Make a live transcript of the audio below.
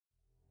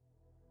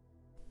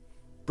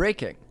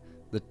Breaking: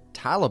 the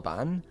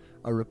Taliban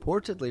are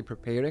reportedly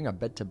preparing a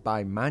bid to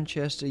buy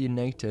Manchester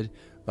United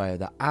via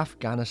the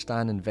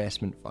Afghanistan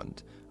Investment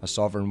Fund, a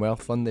sovereign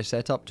wealth fund they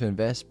set up to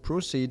invest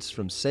proceeds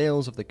from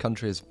sales of the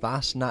country's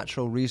vast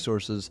natural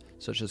resources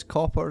such as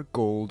copper,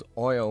 gold,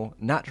 oil,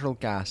 natural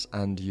gas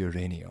and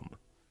uranium.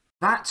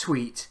 That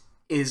tweet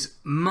is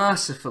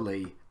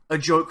mercifully a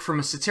joke from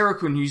a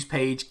satirical news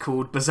page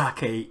called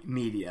Bazake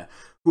Media,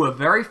 who are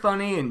very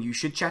funny and you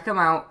should check them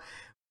out.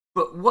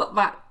 But what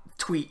that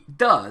tweet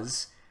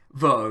does,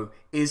 though,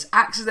 is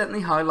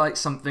accidentally highlight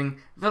something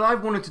that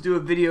I've wanted to do a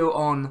video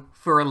on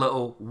for a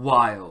little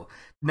while.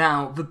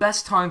 Now, the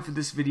best time for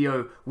this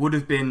video would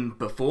have been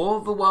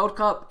before the World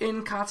Cup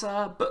in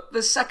Qatar, but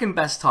the second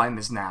best time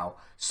is now,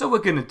 so we're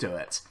gonna do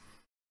it.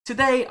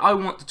 Today, I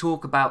want to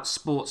talk about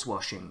sports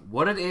washing,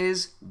 what it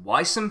is,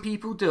 why some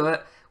people do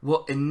it,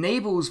 what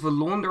enables the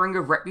laundering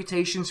of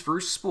reputations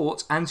through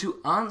sport, and to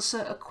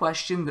answer a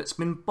question that's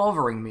been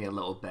bothering me a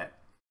little bit.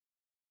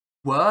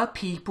 Were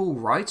people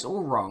right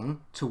or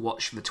wrong to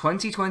watch the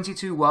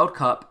 2022 World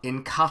Cup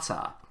in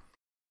Qatar?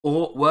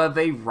 Or were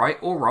they right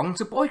or wrong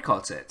to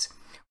boycott it?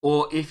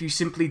 Or if you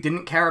simply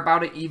didn't care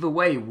about it either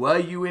way, were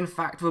you in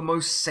fact the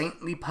most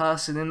saintly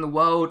person in the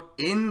world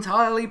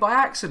entirely by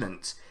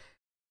accident?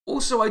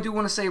 Also, I do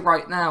want to say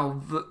right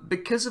now that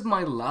because of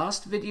my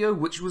last video,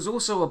 which was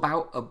also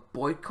about a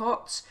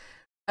boycott,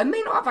 I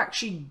may not have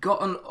actually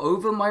gotten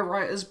over my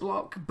writer's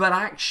block, but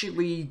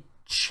actually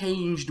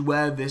changed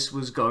where this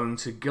was going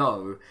to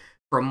go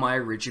from my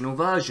original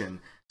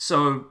version.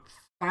 So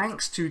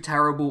thanks to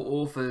terrible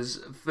authors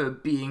for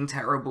being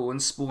terrible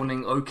and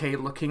spawning okay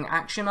looking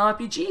action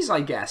RPGs,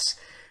 I guess.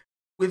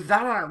 With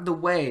that out of the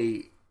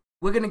way,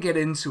 we're gonna get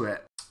into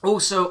it.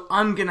 Also,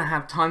 I'm gonna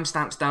have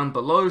timestamps down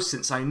below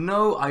since I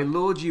know I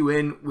lured you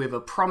in with a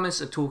promise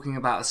of talking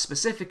about a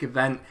specific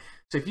event.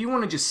 So if you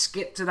want to just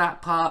skip to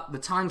that part, the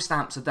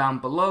timestamps are down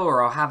below,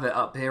 or I'll have it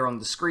up here on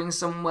the screen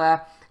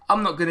somewhere.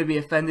 I'm not going to be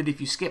offended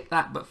if you skip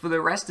that, but for the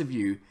rest of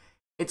you,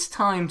 it's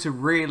time to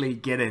really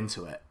get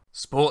into it.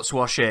 Sports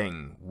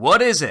washing.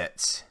 What is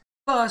it?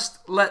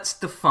 First, let's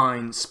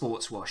define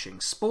sports washing.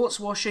 Sports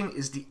washing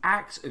is the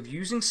act of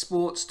using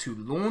sports to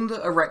launder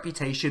a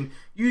reputation,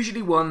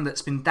 usually one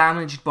that's been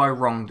damaged by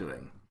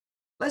wrongdoing.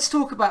 Let's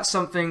talk about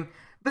something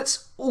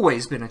that's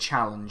always been a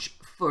challenge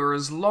for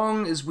as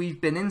long as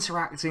we've been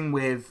interacting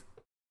with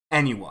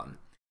anyone.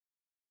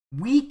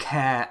 We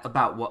care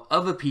about what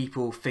other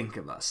people think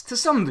of us, to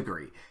some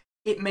degree.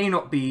 It may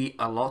not be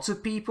a lot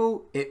of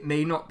people, it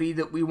may not be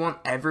that we want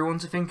everyone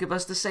to think of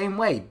us the same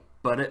way,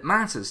 but it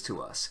matters to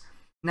us.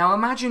 Now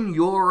imagine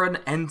you're an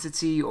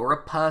entity or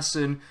a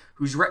person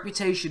whose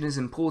reputation is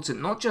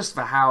important not just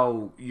for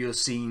how you're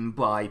seen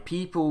by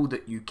people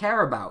that you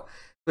care about,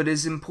 but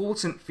is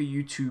important for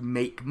you to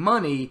make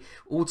money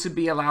or to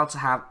be allowed to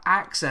have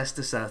access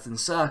to certain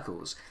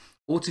circles,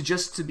 or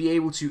to be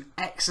able to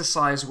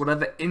exercise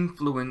whatever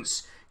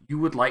influence you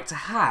would like to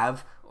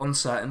have on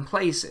certain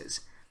places.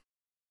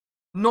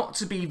 Not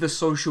to be the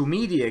social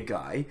media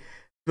guy,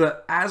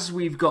 but as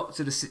we've got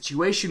to the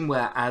situation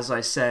where, as I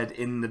said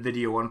in the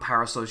video on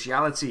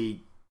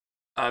parasociality,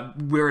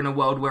 we're in a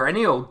world where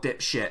any old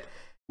dipshit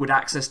with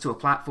access to a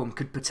platform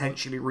could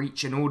potentially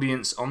reach an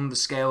audience on the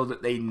scale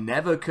that they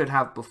never could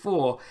have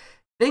before,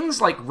 things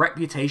like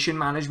reputation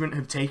management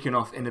have taken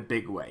off in a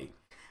big way.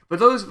 For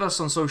those of us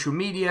on social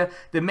media,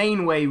 the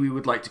main way we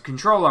would like to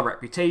control our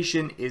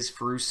reputation is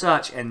through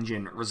search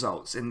engine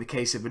results. In the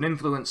case of an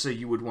influencer,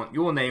 you would want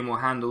your name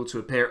or handle to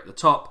appear at the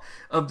top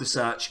of the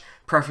search,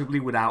 preferably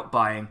without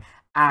buying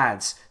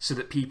ads, so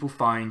that people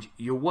find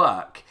your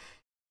work.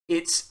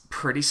 It's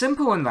pretty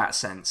simple in that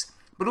sense,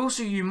 but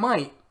also you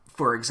might,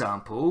 for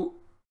example,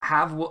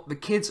 have what the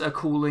kids are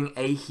calling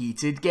a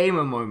heated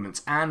gamer moment,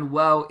 and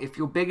well, if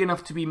you're big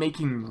enough to be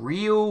making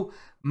real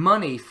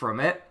money from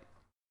it,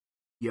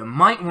 you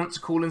might want to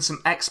call in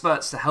some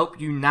experts to help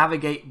you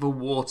navigate the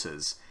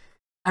waters.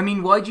 I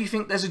mean, why do you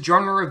think there's a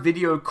genre of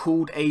video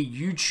called a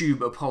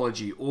YouTube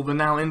apology, or the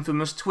now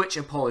infamous Twitch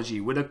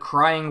apology, with a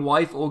crying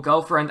wife or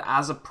girlfriend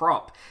as a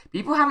prop?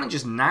 People haven't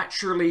just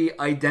naturally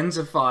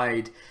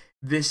identified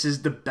this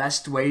is the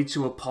best way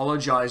to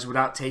apologize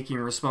without taking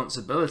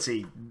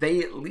responsibility. They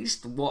at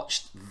least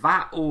watched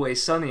that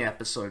Always Sunny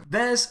episode.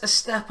 There's a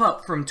step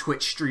up from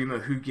Twitch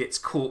streamer who gets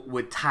caught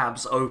with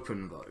tabs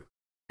open, though.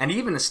 And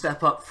even a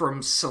step up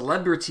from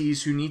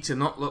celebrities who need to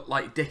not look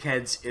like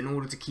dickheads in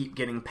order to keep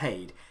getting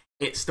paid.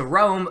 It's the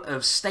realm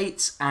of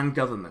states and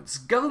governments.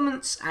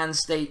 Governments and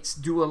states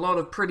do a lot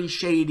of pretty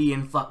shady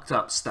and fucked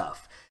up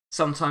stuff.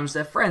 Sometimes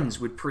they're friends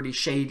with pretty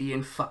shady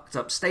and fucked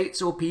up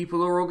states or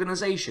people or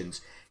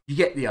organizations. You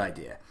get the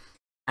idea.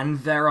 And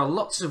there are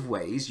lots of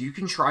ways you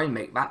can try and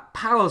make that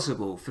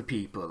palatable for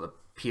people.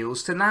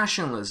 Appeals to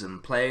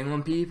nationalism, playing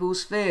on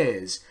people's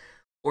fears.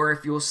 Or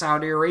if you're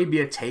Saudi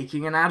Arabia,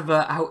 taking an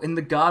advert out in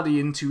The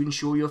Guardian to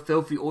ensure your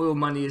filthy oil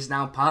money is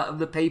now part of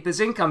the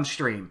paper's income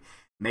stream,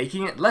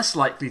 making it less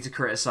likely to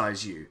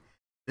criticize you.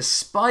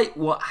 Despite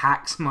what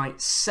hacks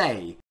might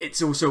say,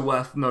 it's also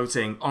worth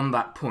noting on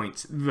that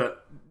point that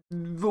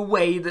the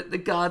way that The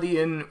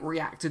Guardian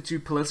reacted to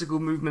political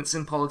movements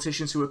and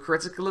politicians who were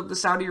critical of the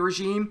Saudi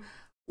regime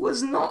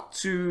was not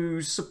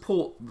to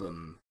support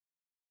them.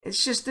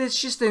 It's just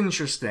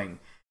interesting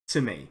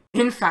to me.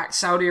 In fact,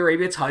 Saudi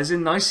Arabia ties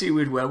in nicely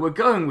with where we're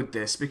going with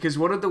this, because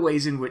one of the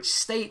ways in which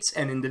states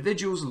and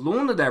individuals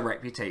launder their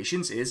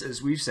reputations is,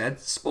 as we've said,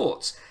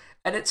 sports.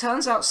 And it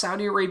turns out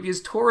Saudi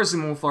Arabia's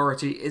tourism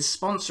authority is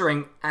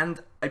sponsoring,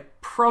 and I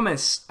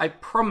promise I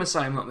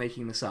am not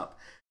making this up,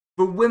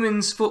 the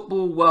Women's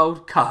Football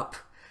World Cup.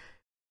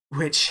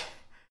 Which...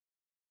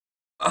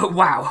 oh,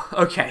 wow,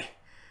 okay.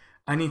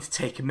 I need to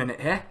take a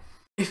minute here.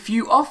 If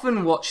you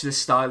often watch this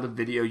style of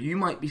video, you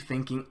might be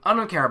thinking, I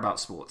don't care about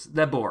sports,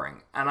 they're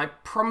boring. And I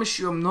promise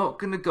you I'm not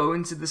going to go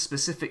into the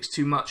specifics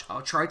too much.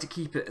 I'll try to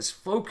keep it as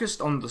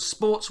focused on the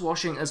sports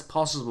washing as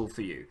possible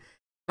for you.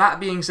 That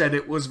being said,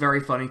 it was very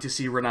funny to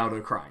see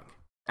Ronaldo crying.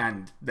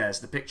 And there's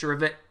the picture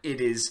of it. It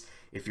is,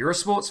 if you're a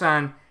sports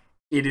fan,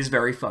 it is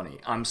very funny.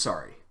 I'm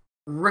sorry.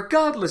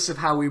 Regardless of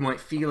how we might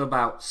feel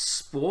about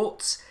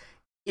sports,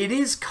 it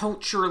is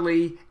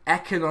culturally,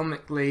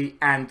 economically,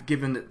 and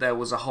given that there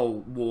was a whole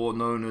war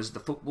known as the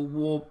Football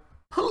War,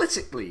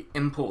 politically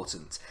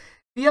important.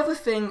 The other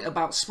thing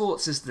about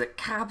sports is that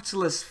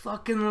capitalists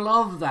fucking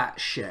love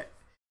that shit.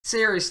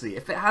 Seriously,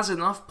 if it has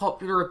enough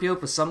popular appeal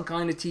for some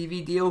kind of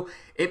TV deal,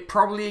 it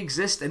probably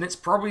exists and it's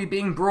probably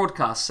being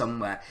broadcast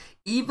somewhere.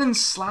 Even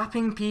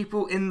slapping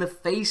people in the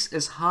face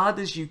as hard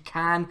as you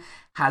can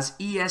has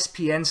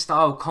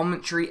ESPN-style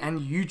commentary and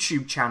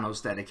YouTube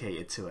channels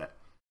dedicated to it.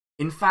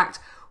 In fact,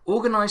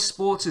 organised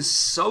sports is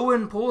so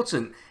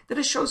important that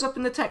it shows up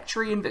in the tech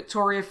tree in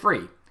Victoria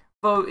Free,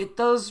 though it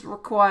does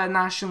require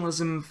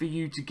nationalism for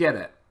you to get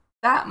it.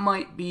 That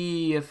might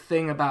be a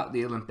thing about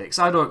the Olympics,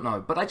 I don't know,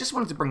 but I just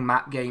wanted to bring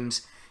map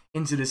games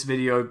into this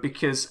video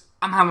because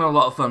I'm having a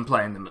lot of fun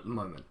playing them at the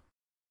moment.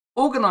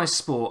 Organised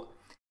sport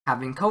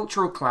having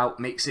cultural clout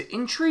makes it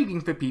intriguing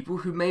for people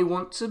who may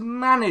want to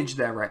manage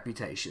their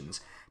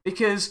reputations,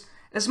 because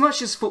as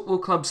much as football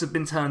clubs have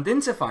been turned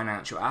into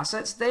financial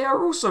assets, they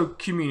are also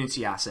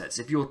community assets.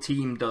 If your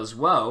team does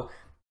well,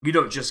 you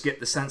don't just get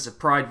the sense of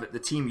pride that the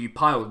team you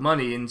piled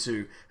money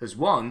into has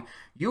won,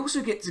 you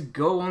also get to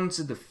go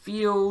onto the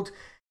field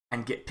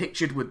and get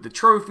pictured with the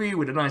trophy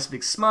with a nice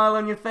big smile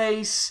on your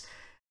face.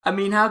 I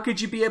mean, how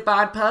could you be a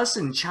bad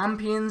person?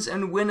 Champions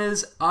and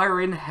winners are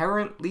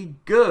inherently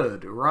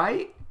good,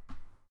 right?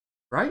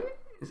 Right?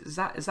 Is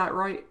that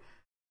right?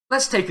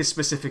 Let's take a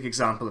specific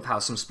example of how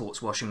some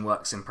sports washing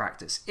works in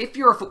practice. If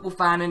you're a football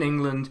fan in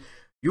England,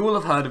 you will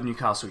have heard of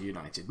Newcastle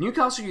United.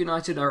 Newcastle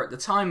United are, at the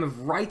time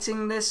of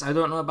writing this, I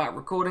don't know about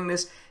recording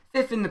this,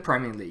 5th in the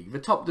Premier League, the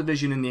top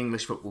division in the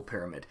English football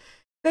pyramid.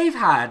 They've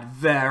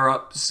had their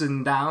ups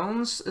and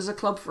downs as a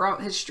club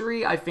throughout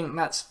history, I think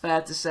that's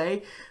fair to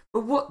say,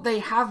 but what they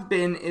have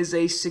been is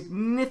a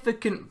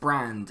significant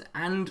brand,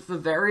 and for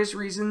various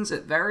reasons,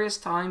 at various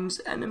times,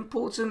 an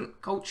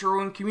important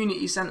cultural and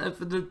community centre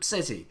for the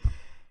city.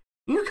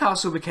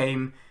 Newcastle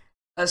became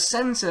a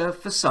centre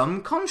for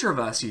some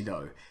controversy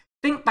though.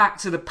 Think back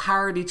to the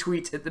parody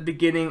tweet at the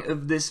beginning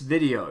of this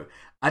video.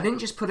 I didn't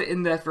just put it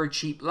in there for a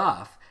cheap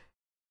laugh.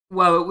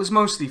 Well, it was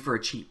mostly for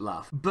a cheap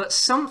laugh, but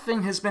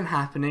something has been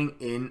happening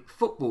in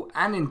football,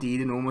 and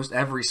indeed in almost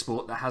every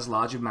sport that has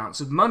large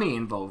amounts of money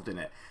involved in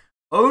it.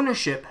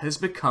 Ownership has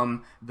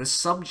become the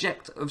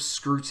subject of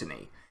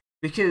scrutiny,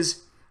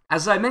 because,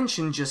 as I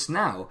mentioned just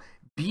now,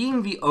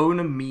 being the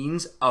owner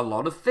means a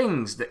lot of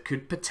things that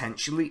could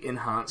potentially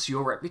enhance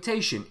your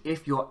reputation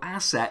if your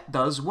asset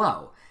does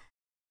well.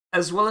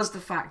 As well as the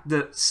fact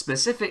that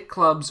specific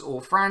clubs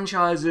or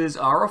franchises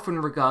are often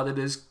regarded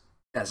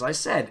as I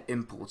said,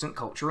 important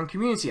culture and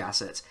community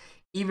assets,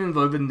 even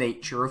though the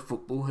nature of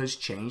football has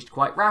changed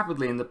quite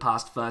rapidly in the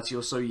past 30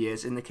 or so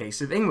years in the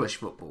case of English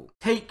football.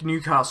 Take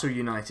Newcastle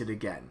United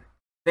again.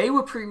 They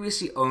were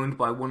previously owned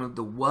by one of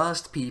the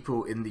worst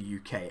people in the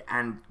UK,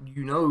 and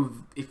you know,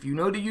 if you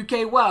know the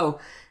UK well,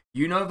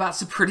 you know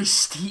that's a pretty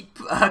steep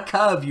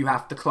curve you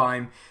have to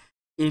climb.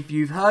 If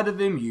you've heard of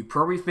him, you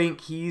probably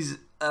think he's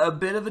a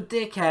bit of a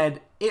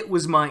dickhead. It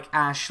was Mike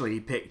Ashley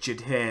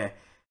pictured here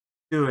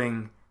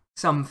doing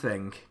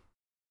something.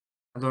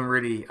 I don't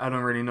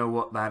really know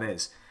what that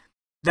is.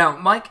 Now,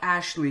 Mike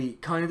Ashley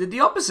kind of did the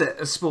opposite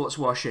of sports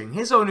washing.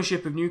 His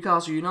ownership of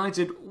Newcastle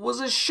United was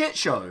a shit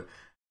show.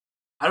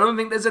 I don't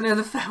think there's any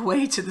other fair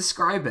way to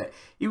describe it.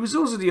 He was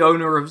also the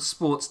owner of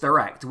Sports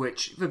Direct,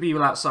 which, for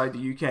people outside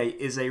the UK,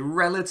 is a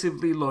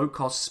relatively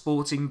low-cost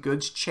sporting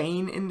goods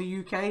chain in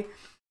the UK.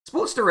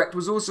 Sports Direct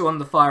was also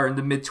under fire in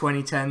the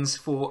mid-2010s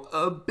for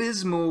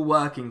abysmal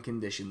working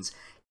conditions,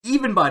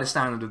 even by the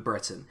standard of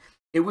Britain.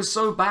 It was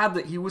so bad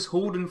that he was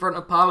hauled in front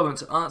of Parliament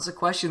to answer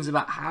questions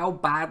about how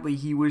badly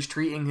he was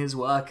treating his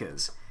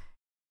workers.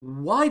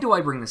 Why do I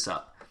bring this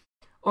up?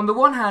 On the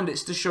one hand,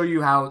 it's to show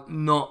you how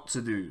not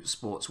to do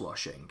sports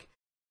washing.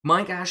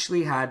 Mike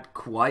Ashley had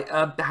quite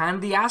a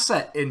handy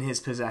asset in his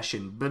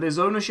possession, but his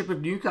ownership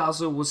of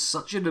Newcastle was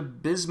such an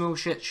abysmal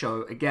shit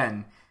show,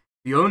 again,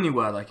 the only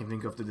word I can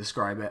think of to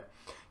describe it.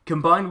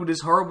 Combined with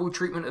his horrible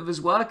treatment of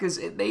his workers,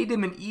 it made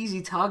him an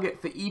easy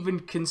target for even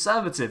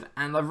conservative,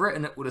 and I've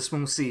written it with a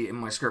small c in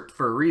my script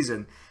for a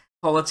reason,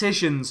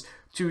 politicians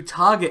to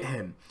target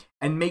him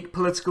and make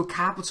political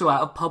capital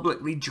out of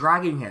publicly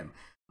dragging him.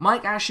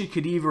 Mike Ashley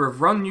could either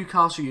have run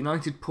Newcastle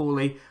United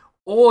poorly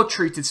or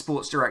treated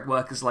Sports Direct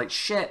workers like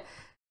shit,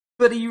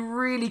 but he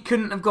really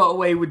couldn't have got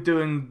away with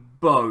doing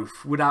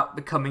both without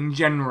becoming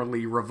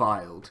generally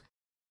reviled.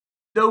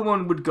 No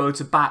one would go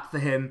to bat for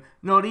him,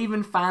 not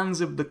even fans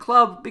of the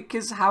club,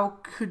 because how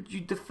could you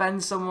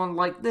defend someone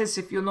like this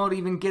if you're not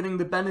even getting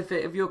the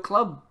benefit of your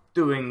club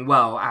doing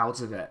well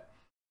out of it?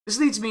 This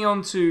leads me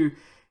on to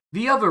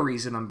the other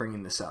reason I'm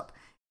bringing this up.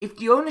 If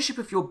the ownership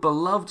of your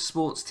beloved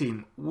sports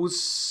team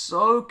was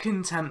so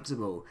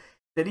contemptible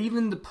that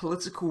even the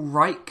political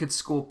right could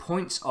score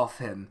points off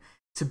him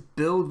to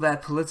build their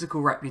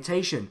political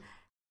reputation,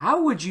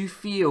 how would you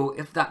feel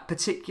if that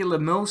particular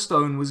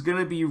millstone was going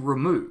to be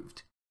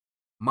removed?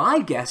 My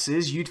guess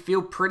is you'd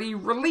feel pretty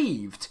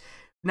relieved.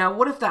 Now,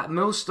 what if that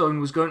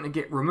millstone was going to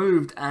get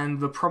removed and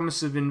the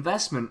promise of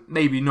investment,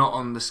 maybe not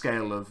on the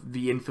scale of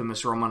the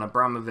infamous Roman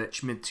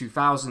Abramovich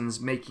mid-2000s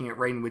making it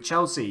rain with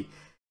Chelsea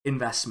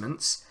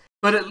investments,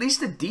 but at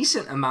least a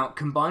decent amount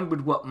combined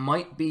with what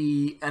might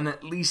be an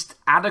at least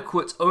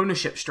adequate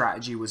ownership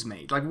strategy was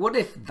made? Like, what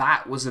if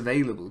that was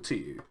available to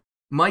you?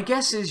 My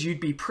guess is you'd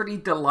be pretty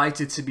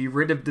delighted to be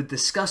rid of the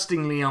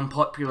disgustingly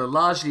unpopular,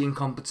 largely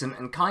incompetent,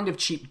 and kind of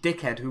cheap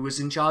dickhead who was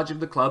in charge of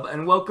the club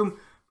and welcome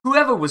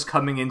whoever was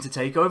coming in to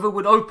take over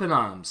with open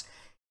arms.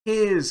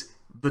 Here's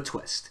the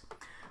twist.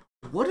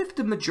 What if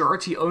the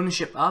majority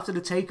ownership after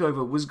the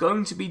takeover was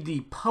going to be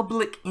the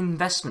Public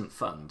Investment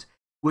Fund,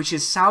 which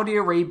is Saudi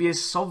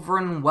Arabia's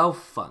sovereign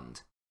wealth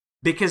fund?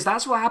 Because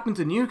that's what happened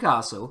to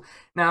Newcastle.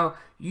 Now,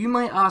 you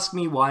might ask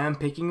me why I'm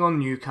picking on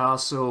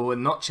Newcastle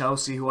and not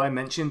Chelsea, who I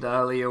mentioned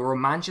earlier, or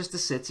Manchester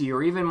City,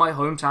 or even my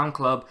hometown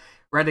club,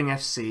 Reading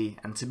FC,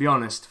 and to be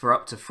honest, for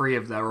up to 3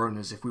 of their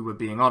owners, if we were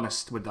being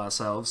honest with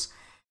ourselves.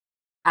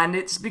 And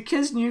it's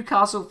because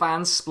Newcastle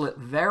fans split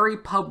very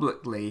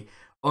publicly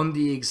on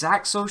the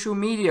exact social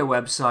media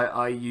website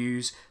I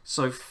use,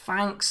 so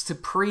thanks to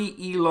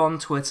pre-Elon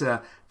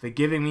Twitter for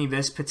giving me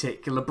this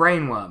particular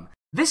brainworm.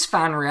 This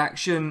fan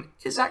reaction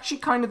is actually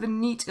kind of a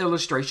neat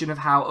illustration of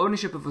how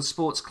ownership of a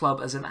sports club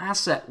as an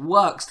asset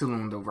works to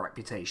launder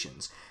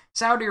reputations.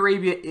 Saudi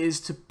Arabia is,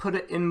 to put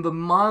it in the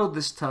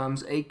mildest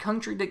terms, a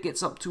country that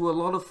gets up to a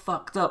lot of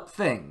fucked up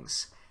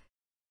things.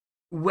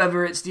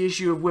 Whether it's the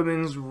issue of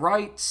women's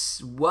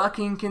rights,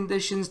 working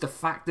conditions, the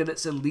fact that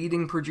it's a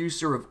leading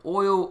producer of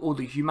oil, or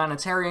the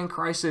humanitarian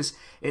crisis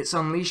it's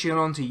unleashing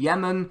onto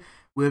Yemen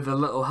with a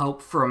little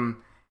help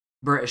from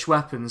British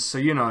weapons, so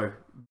you know,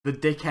 the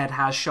dickhead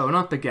has shown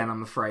up again,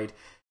 I'm afraid.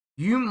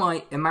 You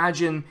might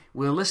imagine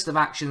with a list of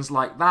actions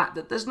like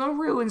that there's no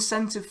real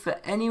incentive for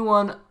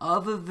anyone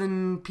other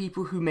than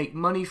people who make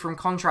money from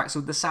contracts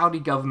with the Saudi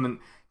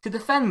government to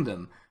defend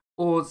them,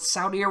 or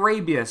Saudi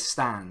Arabia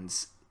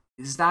stands.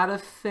 Is that a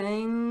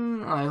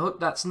thing? I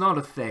hope that's not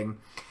a thing.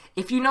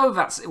 If you know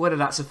whether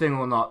that's a thing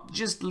or not,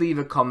 just leave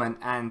a comment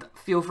and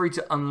feel free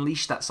to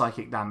unleash that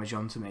psychic damage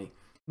onto me.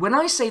 When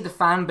I say the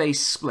fan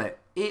base split,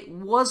 it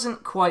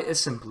wasn't quite as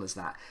simple as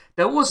that.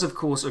 There was, of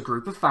course, a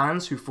group of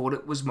fans who thought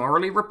it was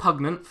morally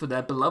repugnant for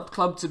their beloved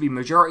club to be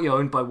majority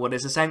owned by what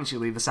is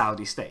essentially the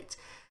Saudi state.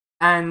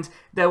 And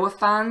there were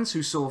fans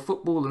who saw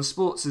football and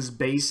sports as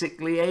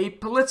basically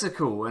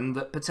apolitical, and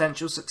that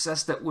potential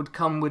success that would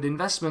come with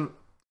investment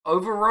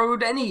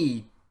overrode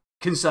any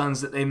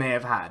concerns that they may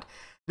have had.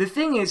 The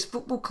thing is,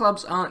 football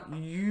clubs aren't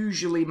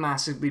usually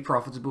massively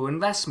profitable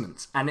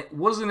investments, and it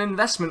was an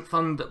investment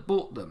fund that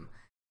bought them.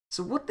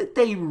 So what did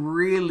they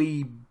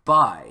really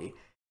buy?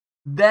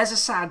 There's a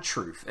sad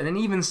truth, and an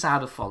even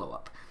sadder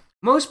follow-up.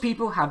 Most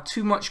people have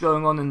too much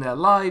going on in their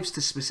lives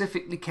to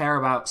specifically care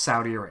about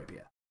Saudi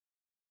Arabia.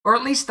 Or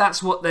at least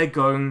that's what they're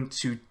going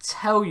to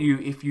tell you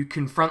if you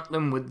confront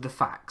them with the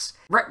facts.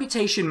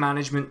 Reputation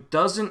management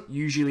doesn't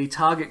usually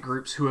target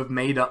groups who have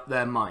made up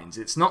their minds.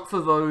 It's not for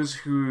those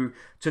who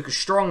took a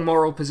strong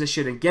moral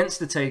position against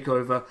the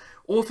takeover,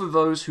 or for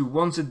those who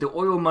wanted the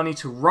oil money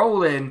to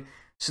roll in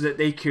so that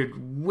they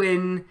could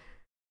win.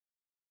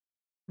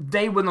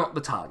 They were not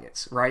the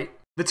targets, right?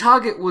 The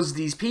target was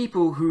these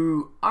people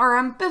who are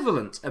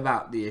ambivalent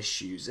about the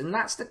issues, and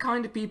that's the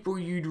kind of people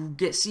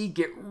you'd see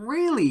get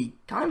really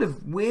kind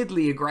of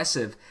weirdly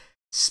aggressive,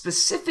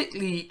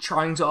 specifically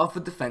trying to offer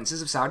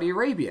defenses of Saudi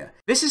Arabia.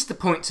 This is the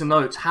point to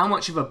note how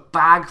much of a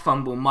bag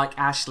fumble Mike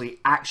Ashley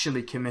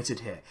actually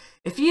committed here.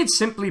 If he had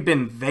simply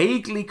been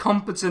vaguely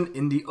competent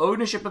in the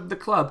ownership of the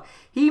club,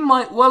 he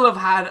might well have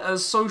had a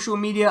social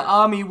media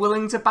army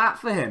willing to bat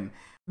for him.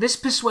 This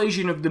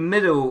persuasion of the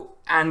middle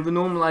and the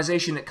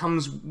normalization that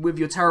comes with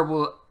your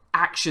terrible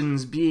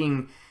actions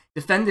being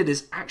defended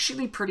is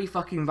actually pretty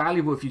fucking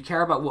valuable if you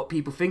care about what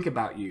people think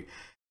about you.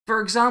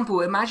 For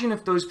example, imagine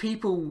if those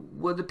people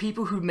were the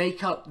people who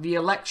make up the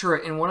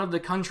electorate in one of the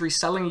countries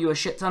selling you a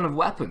shit ton of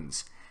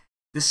weapons.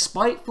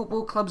 Despite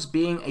football clubs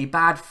being a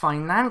bad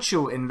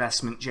financial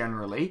investment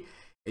generally,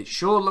 It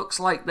sure looks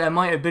like there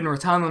might have been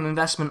return on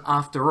investment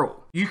after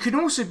all. You can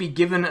also be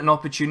given an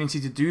opportunity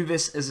to do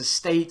this as a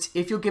state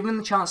if you're given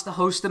the chance to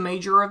host a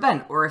major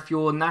event, or if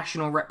your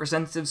national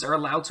representatives are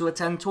allowed to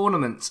attend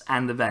tournaments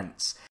and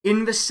events.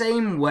 In the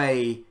same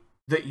way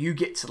that you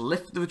get to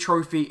lift the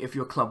trophy if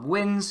your club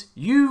wins,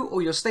 you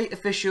or your state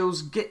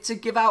officials get to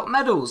give out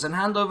medals and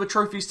hand over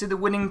trophies to the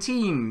winning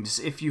teams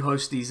if you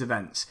host these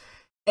events.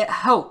 It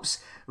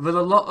helps that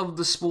a lot of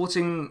the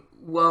sporting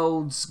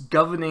world's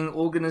governing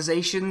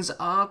organizations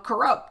are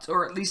corrupt,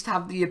 or at least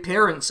have the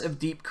appearance of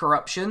deep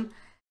corruption.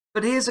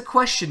 But here's a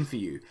question for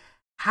you.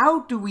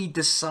 How do we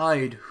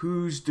decide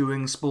who's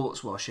doing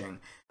sports washing?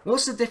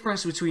 What's the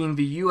difference between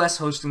the US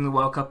hosting the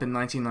World Cup in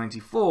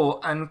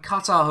 1994 and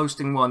Qatar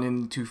hosting one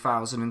in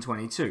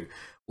 2022?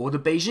 Or the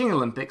Beijing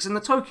Olympics and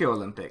the Tokyo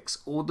Olympics?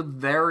 Or the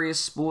various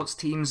sports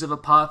teams of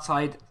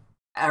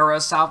apartheid-era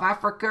South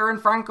Africa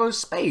and Franco's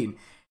Spain?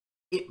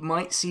 It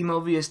might seem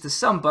obvious to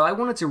some, but I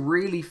wanted to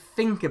really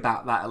think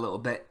about that a little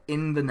bit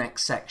in the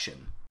next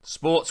section.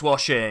 Sports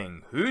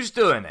washing. Who's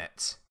doing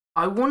it?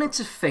 I wanted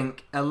to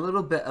think a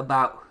little bit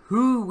about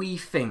who we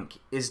think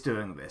is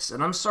doing this.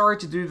 And I'm sorry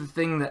to do the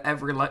thing that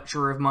every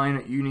lecturer of mine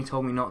at uni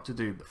told me not to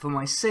do, but for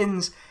my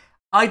sins,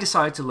 I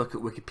decided to look at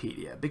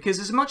Wikipedia. Because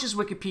as much as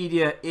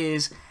Wikipedia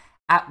is,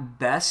 at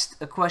best,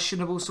 a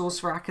questionable source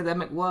for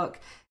academic work,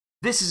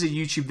 this is a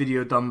YouTube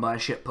video done by a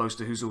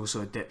shitposter who's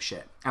also a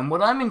dipshit. And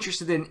what I'm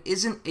interested in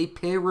isn't a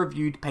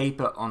peer-reviewed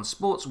paper on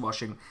sports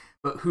washing,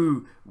 but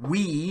who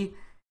we,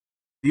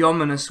 the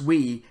ominous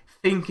we,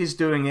 think is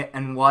doing it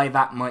and why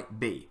that might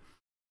be.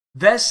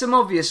 There's some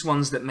obvious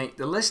ones that make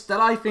the list that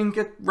I think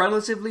are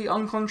relatively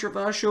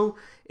uncontroversial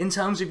in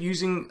terms of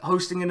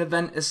hosting an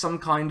event as some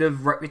kind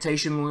of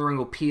reputation lawyering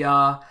or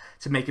PR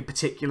to make a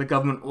particular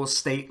government or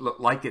state look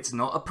like it's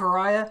not a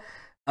pariah.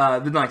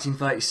 The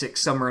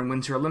 1936 Summer and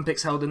Winter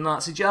Olympics held in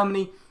Nazi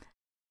Germany,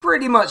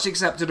 pretty much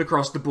accepted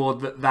across the board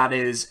that that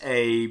is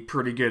a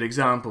pretty good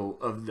example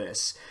of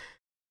this.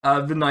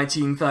 The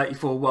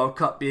 1934 World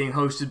Cup being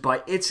hosted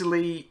by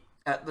Italy,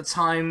 at the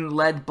time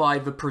led by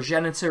the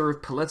progenitor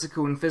of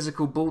political and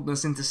physical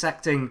baldness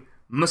intersecting,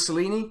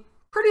 Mussolini,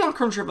 pretty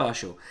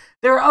uncontroversial.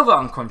 There are other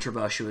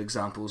uncontroversial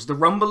examples. The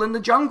Rumble in the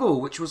Jungle,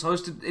 which was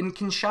hosted in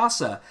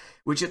Kinshasa,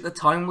 which at the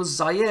time was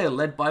Zaire,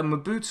 led by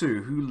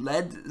Mobutu, who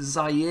led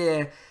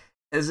Zaire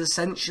as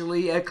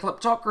essentially a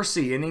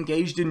kleptocracy and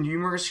engaged in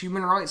numerous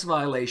human rights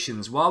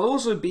violations, while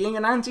also being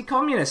an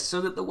anti-communist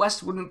so that the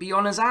West wouldn't be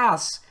on his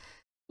ass.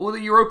 Or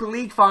the Europa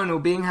League final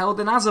being held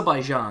in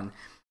Azerbaijan.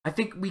 I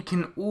think we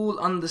can all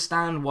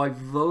understand why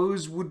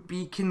those would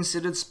be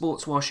considered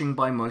sports washing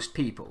by most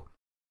people.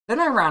 Then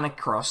I ran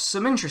across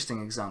some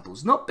interesting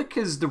examples, not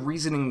because the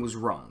reasoning was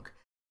wrong,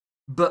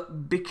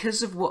 but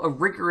because of what a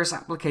rigorous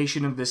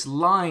application of this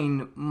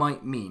line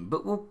might mean,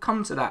 but we'll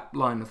come to that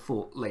line of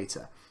thought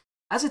later.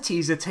 As a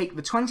teaser, take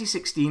the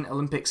 2016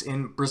 Olympics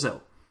in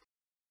Brazil.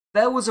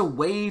 There was a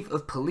wave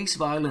of police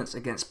violence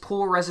against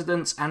poor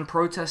residents and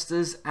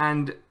protesters,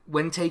 and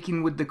when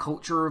taken with the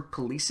culture of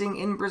policing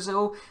in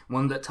Brazil,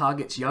 one that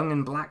targets young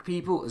and black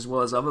people as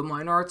well as other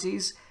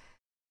minorities,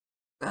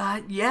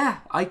 yeah,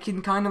 I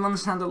can kind of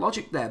understand the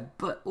logic there,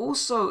 but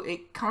also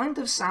it kind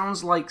of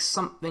sounds like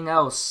something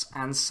else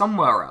and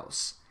somewhere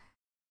else.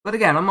 But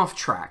again, I'm off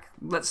track.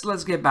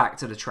 Let's get back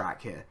to the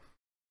track here.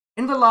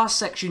 In the last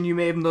section, you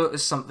may have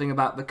noticed something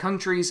about the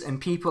countries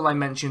and people I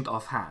mentioned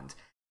offhand.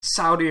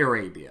 Saudi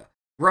Arabia,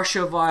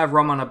 Russia via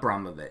Roman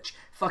Abramovich.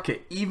 Fuck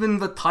it, even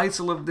the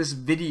title of this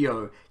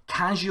video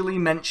casually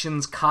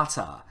mentions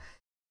Qatar.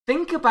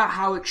 Think about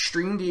how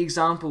extreme the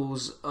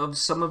examples of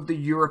some of the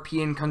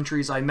European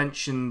countries I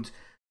mentioned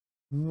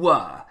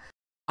were.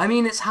 I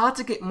mean, it's hard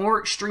to get more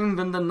extreme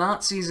than the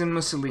Nazis and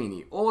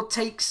Mussolini, or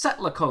take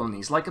settler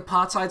colonies like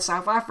apartheid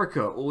South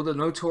Africa, or the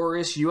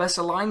notorious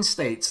US-aligned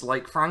states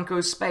like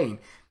Franco's Spain.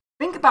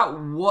 Think about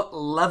what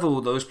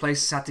level those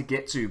places had to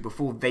get to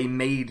before they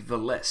made the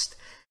list.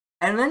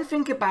 And then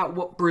think about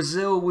what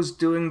Brazil was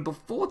doing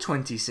before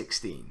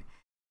 2016.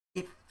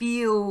 It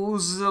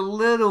feels a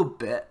little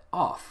bit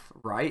off,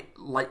 right?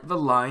 Like the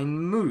line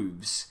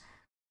moves.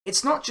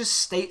 It's not just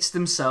states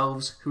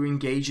themselves who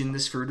engage in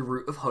this through the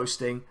route of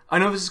hosting. I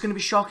know this is going to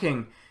be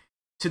shocking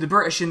to the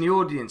British in the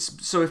audience,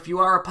 so if you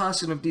are a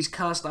person of these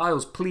cursed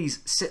isles, please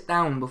sit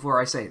down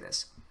before I say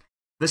this.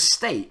 The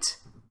state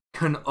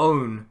can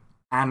own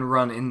and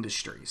run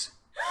industries.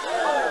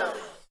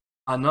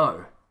 I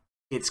know.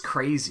 It's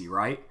crazy,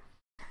 right?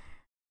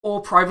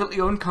 Or privately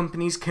owned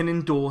companies can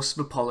endorse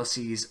the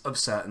policies of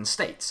certain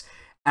states.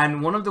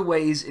 And one of the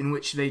ways in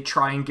which they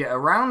try and get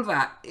around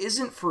that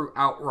isn't through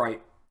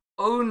outright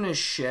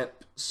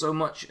ownership so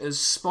much as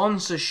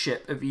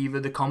sponsorship of either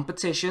the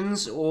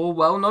competitions or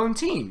well-known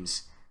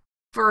teams.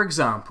 For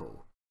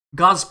example,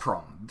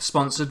 Gazprom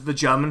sponsored the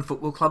German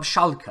football club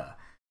Schalke.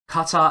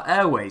 Qatar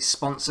Airways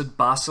sponsored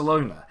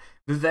Barcelona.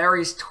 The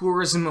various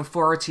tourism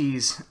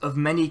authorities of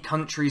many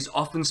countries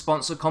often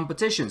sponsor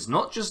competitions,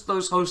 not just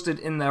those hosted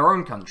in their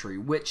own country,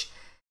 which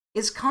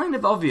is kind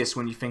of obvious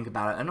when you think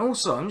about it. And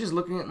also, I'm just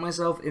looking at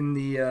myself in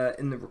the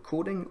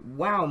recording.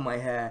 Wow, my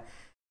hair.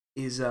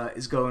 is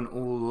going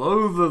all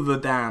over the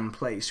damn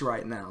place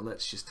right now.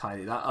 Let's just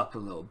tidy that up a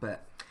little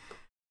bit.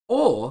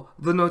 Or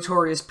the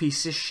notorious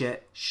piece of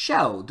shit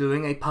Shell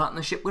doing a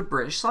partnership with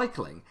British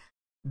Cycling.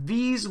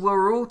 These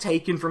were all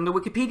taken from the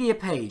Wikipedia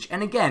page,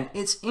 and again,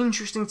 it's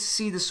interesting to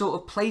see the sort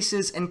of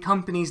places and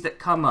companies that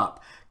come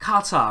up.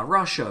 Qatar,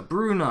 Russia,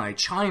 Brunei,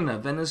 China,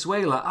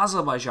 Venezuela,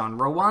 Azerbaijan,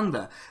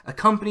 Rwanda, a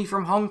company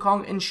from Hong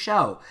Kong, and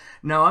Shell.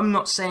 Now, I'm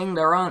not saying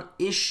there aren't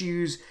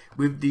issues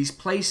with these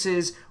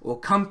places or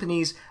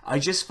companies, I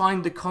just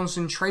find the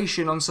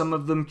concentration on some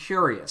of them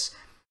curious.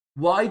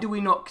 Why do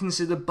we not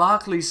consider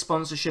Barclays'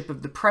 sponsorship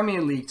of the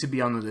Premier League to be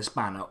under this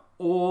banner?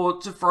 Or,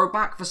 to throw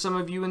back for some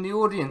of you in the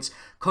audience,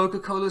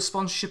 Coca-Cola's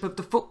sponsorship of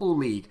the Football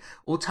League,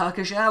 or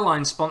Turkish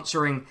Airlines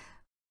sponsoring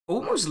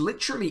almost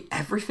literally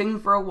everything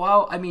for a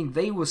while. I mean,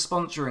 they were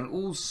sponsoring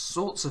all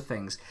sorts of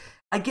things.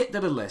 I get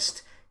that a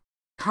list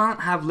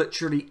can't have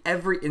literally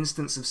every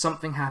instance of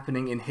something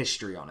happening in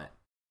history on it.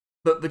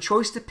 But the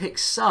choice to pick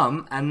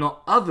some and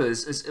not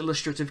others as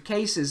illustrative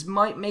cases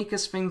might make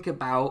us think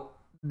about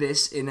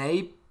this in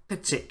a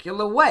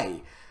particular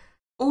way.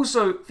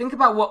 Also, think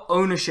about what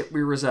ownership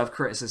we reserve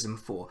criticism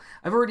for.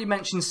 I've already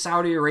mentioned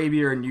Saudi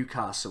Arabia and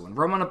Newcastle, and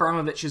Roman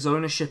Abramovich's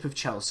ownership of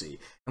Chelsea.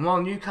 And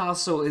while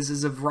Newcastle is,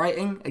 as of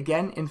writing,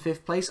 again, in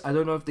 5th place, I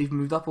don't know if they've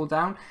moved up or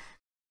down,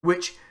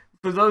 which,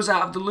 for those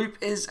out of the loop,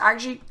 is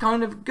actually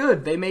kind of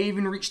good. They may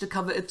even reach the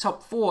coveted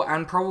top 4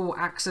 and probable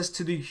access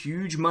to the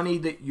huge money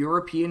that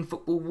European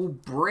football will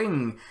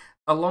bring,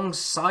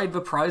 alongside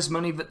the prize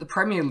money that the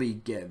Premier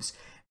League gives.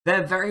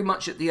 They're very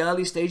much at the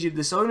early stage of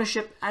this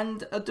ownership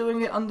and are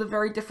doing it under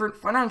very different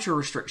financial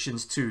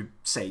restrictions to,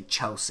 say,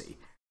 Chelsea.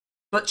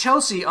 But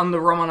Chelsea under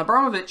Roman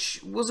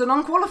Abramovich was an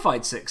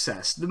unqualified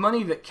success. The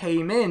money that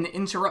came in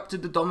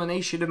interrupted the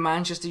domination of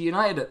Manchester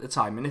United at the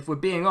time, and if we're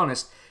being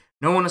honest,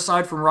 no one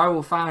aside from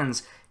rival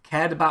fans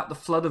cared about the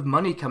flood of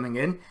money coming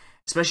in,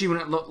 especially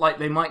when it looked like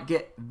they might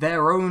get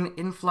their own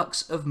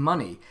influx of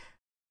money.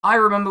 I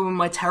remember when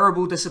my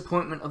terrible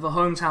disappointment of a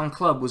hometown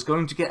club was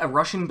going to get a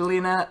Russian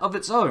billionaire of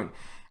its own.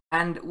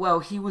 And,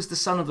 well, he was the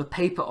son of a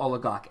paper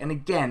oligarch, and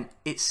again,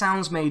 it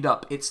sounds made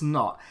up, it's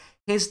not.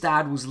 His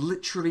dad was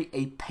literally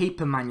a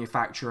paper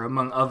manufacturer,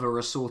 among other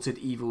assorted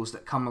evils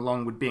that come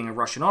along with being a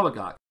Russian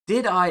oligarch.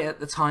 Did I, at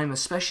the time,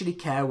 especially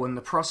care when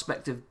the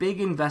prospect of big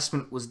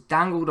investment was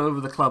dangled over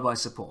the club I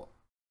support?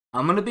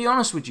 I'm gonna be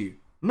honest with you,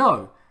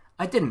 no,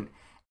 I didn't,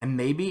 and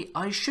maybe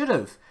I should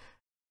have.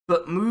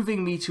 But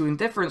moving me to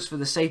indifference for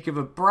the sake of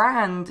a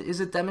brand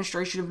is a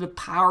demonstration of the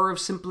power of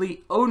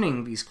simply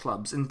owning these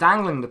clubs and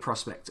dangling the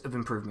prospect of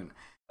improvement.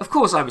 Of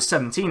course, I was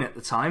 17 at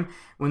the time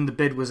when the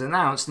bid was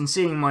announced, and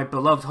seeing my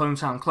beloved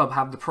hometown club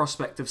have the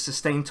prospect of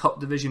sustained top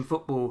division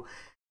football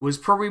was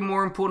probably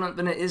more important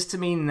than it is to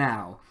me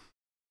now.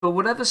 But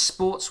whatever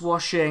sports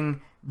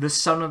washing the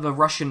son of a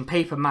Russian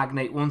paper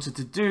magnate wanted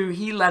to do,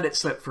 he let it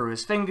slip through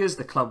his fingers.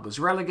 The club was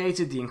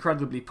relegated, the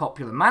incredibly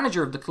popular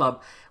manager of the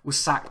club was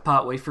sacked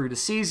partway through the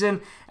season,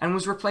 and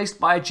was replaced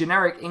by a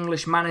generic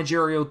English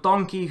managerial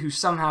donkey who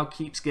somehow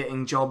keeps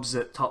getting jobs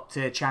at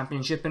top-tier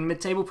Championship and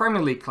mid-table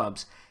Premier League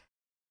clubs.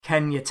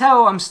 Can you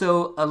tell I'm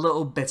still a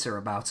little bitter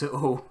about it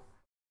all?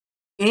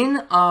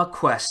 In our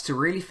quest to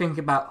really think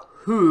about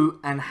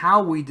who and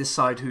how we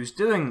decide who's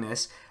doing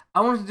this,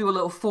 I want to do a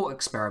little thought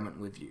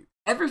experiment with you.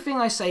 Everything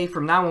I say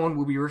from now on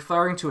will be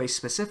referring to a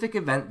specific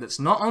event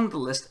that's not on the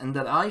list and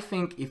that I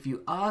think if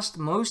you asked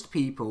most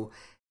people,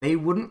 they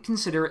wouldn't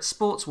consider it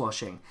sports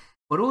washing.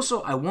 But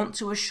also, I want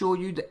to assure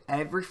you that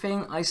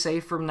everything I say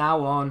from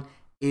now on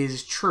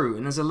is true.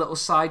 And as a little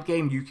side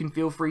game, you can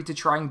feel free to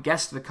try and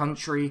guess the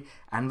country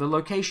and the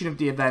location of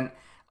the event.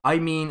 I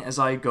mean, as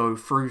I go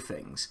through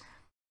things.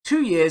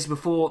 2 years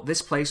before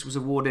this place was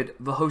awarded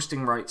the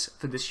hosting rights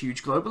for this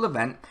huge global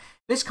event,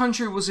 this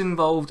country was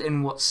involved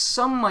in what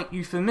some might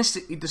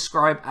euphemistically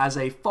describe as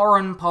a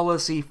foreign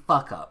policy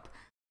fuck-up,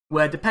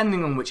 where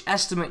depending on which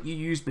estimate you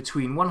use,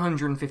 between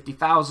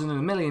 150,000 and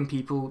a million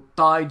people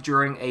died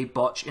during a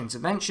botched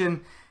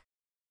intervention,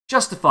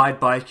 justified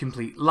by a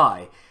complete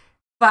lie.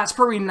 That's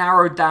probably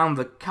narrowed down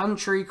the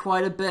country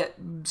quite a bit,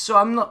 so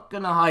I'm not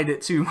going to hide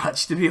it too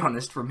much, to be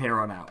honest, from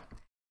here on out.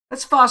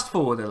 Let's fast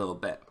forward a little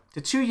bit.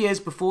 To 2 years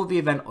before the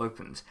event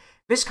opened,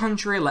 this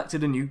country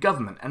elected a new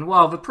government, and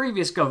while the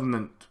previous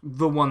government,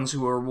 the ones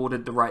who were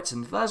awarded the rights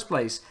in the first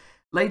place,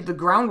 laid the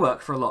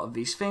groundwork for a lot of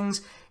these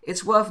things,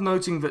 it's worth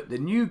noting that the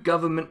new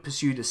government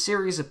pursued a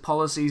series of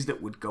policies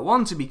that would go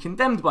on to be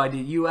condemned by the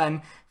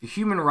UN for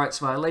human rights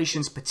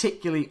violations,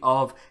 particularly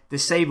of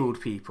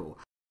disabled people.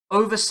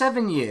 Over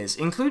 7 years,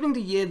 including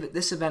the year that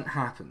this event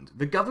happened,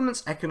 the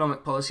government's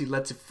economic policy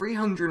led to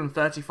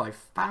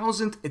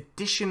 335,000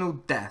 additional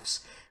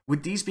deaths,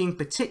 with these being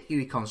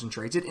particularly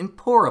concentrated in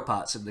poorer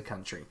parts of the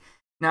country.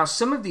 Now,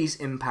 some of these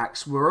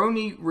impacts were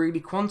only really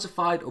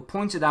quantified or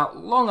pointed out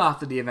long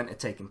after the event had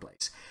taken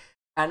place.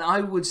 And I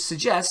would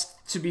suggest,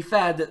 to be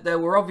fair, that there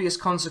were obvious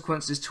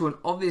consequences to an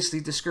obviously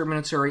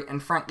discriminatory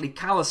and frankly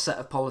callous set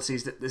of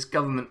policies that this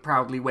government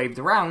proudly waved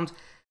around,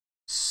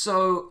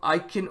 So I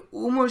can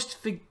almost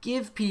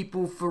forgive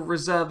people for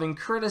reserving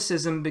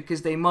criticism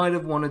because they might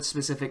have wanted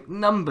specific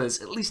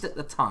numbers, at least at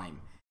the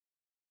time.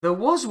 There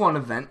was one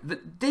event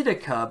that did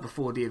occur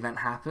before the event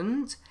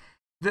happened.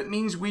 That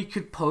means we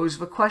could pose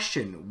the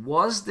question,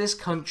 was this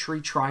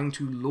country trying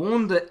to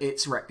launder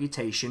its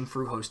reputation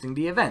through hosting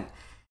the event?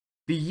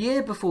 The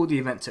year before the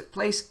event took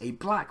place, a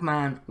black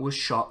man was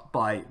shot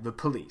by the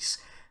police.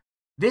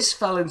 This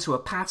fell into a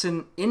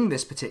pattern in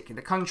this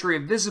particular country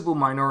of visible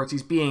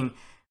minorities being,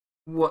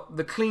 what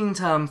the clean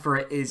term for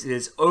it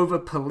is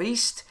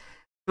over-policed,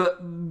 but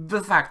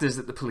the fact is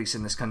that the police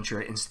in this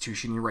country are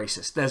institutionally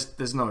racist.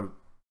 There's no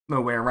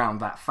way around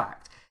that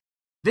fact.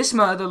 This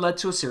murder led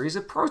to a series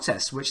of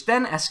protests, which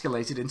then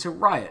escalated into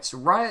riots.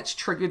 Riots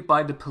triggered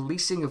by the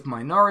policing of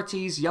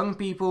minorities, young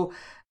people,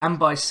 and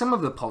by some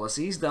of the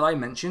policies that I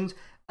mentioned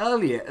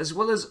earlier, as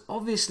well as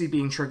obviously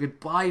being triggered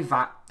by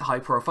that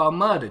high-profile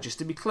murder. Just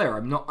to be clear,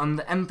 I'm not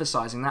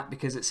underemphasizing that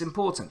because it's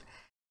important.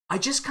 I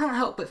just can't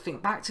help but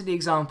think back to the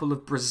example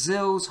of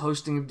Brazil's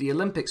hosting of the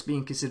Olympics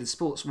being considered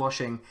sports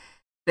washing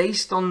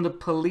based on the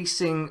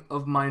policing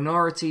of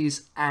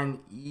minorities and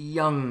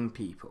young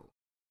people.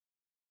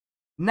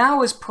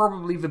 Now is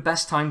probably the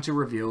best time to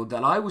reveal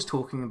that I was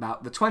talking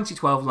about the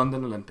 2012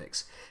 London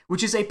Olympics,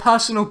 which is a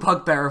personal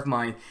bugbear of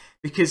mine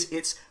because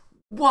it's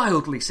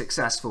wildly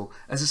successful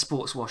as a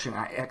sports washing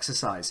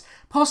exercise.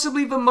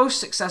 Possibly the most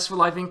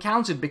successful I've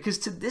encountered because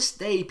to this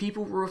day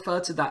people refer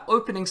to that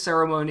opening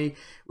ceremony,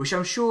 which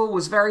I'm sure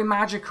was very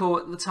magical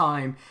at the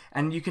time,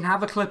 and you can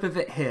have a clip of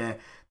it here.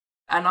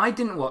 And I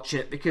didn't watch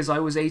it because I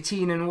was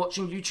 18 and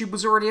watching YouTube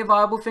was already a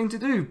viable thing to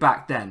do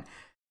back then.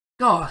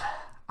 God,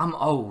 I'm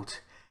old.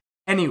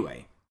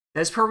 Anyway,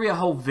 there's probably a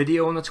whole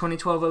video on the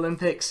 2012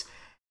 Olympics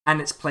and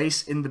its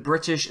place in the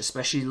British,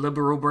 especially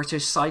liberal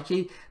British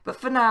psyche, but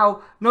for now,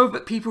 know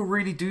that people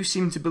really do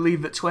seem to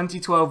believe that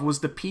 2012 was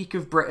the peak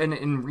of Britain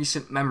in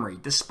recent memory,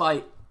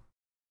 despite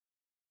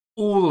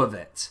all of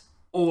it.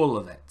 All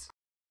of it.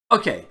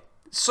 Okay,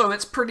 so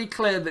it's pretty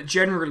clear that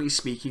generally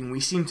speaking,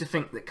 we seem to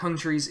think that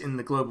countries in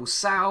the global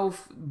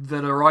south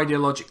that are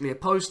ideologically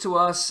opposed to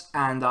us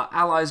and our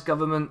allies'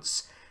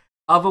 governments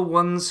are the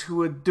ones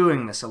who are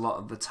doing this a lot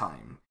of the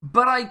time.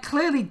 But I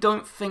clearly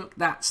don't think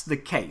that's the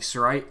case,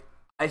 right?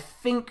 I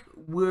think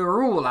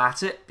we're all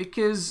at it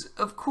because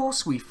of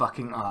course we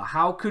fucking are.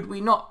 How could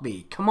we not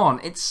be? Come on,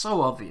 it's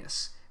so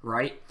obvious,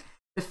 right?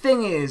 The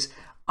thing is,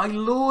 I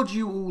lured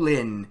you all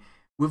in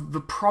with the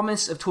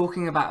promise of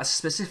talking about a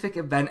specific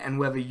event and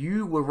whether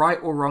you were right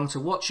or wrong to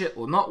watch it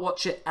or not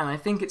watch it, and I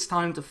think it's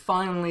time to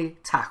finally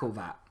tackle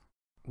that.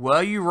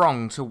 Were you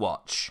wrong to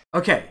watch?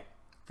 Okay,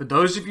 for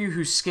those of you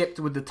who skipped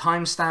with the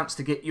timestamps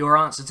to get your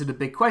answer to the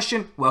big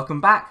question,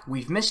 welcome back.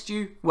 We've missed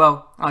you.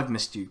 Well, I've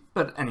missed you,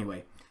 but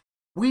anyway.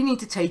 We need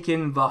to take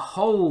in the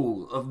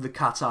whole of the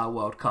Qatar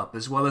World Cup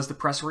as well as the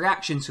press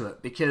reaction to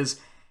it because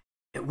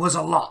it was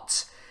a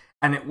lot.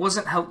 And it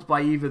wasn't helped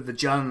by either the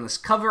journalists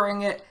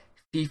covering it,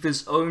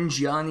 FIFA's own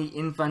Gianni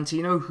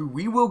Infantino, who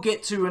we will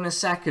get to in a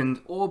second,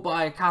 or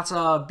by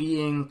Qatar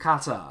being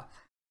Qatar.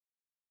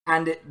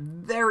 And it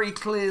very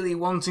clearly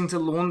wanting to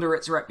launder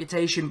its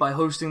reputation by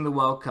hosting the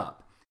World Cup.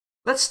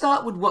 Let's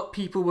start with what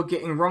people were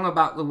getting wrong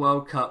about the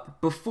World Cup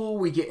before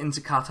we get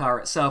into Qatar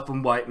itself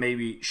and why it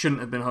maybe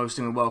shouldn't have been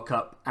hosting a World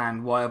Cup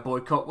and why a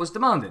boycott was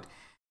demanded.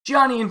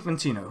 Gianni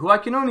Infantino, who I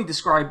can only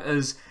describe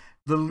as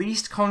the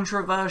least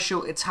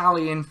controversial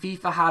Italian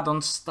FIFA had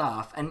on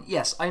staff, and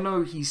yes, I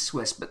know he's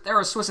Swiss, but there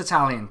are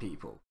Swiss-Italian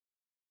people.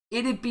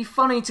 It'd be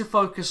funny to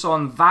focus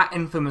on that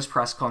infamous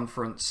press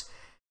conference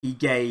he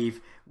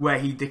gave where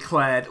he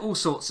declared all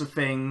sorts of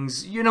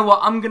things. You know what,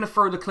 I'm going to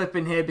throw the clip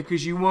in here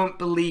because you won't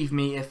believe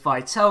me if I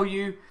tell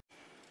you.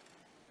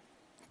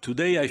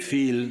 Today I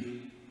feel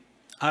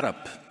Arab.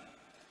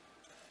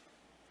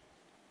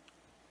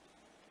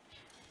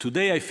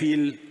 Today I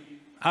feel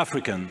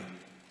African.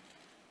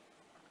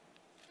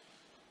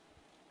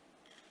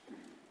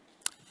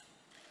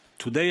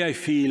 Today I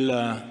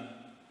feel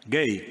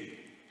gay.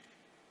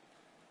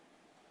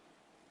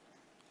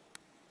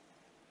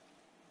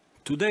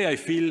 Today I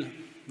feel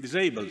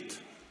disabled.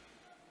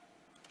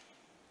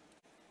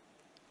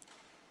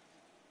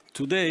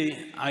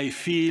 Today I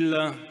feel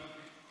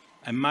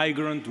a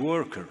migrant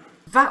worker.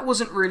 That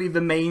wasn't really the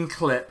main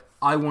clip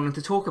I wanted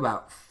to talk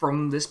about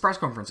from this press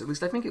conference. At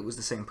least I think it was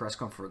the same press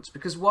conference.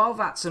 Because while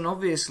that's an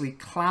obviously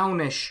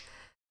clownish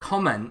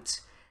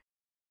comment,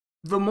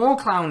 the more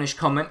clownish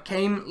comment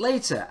came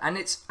later. And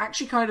it's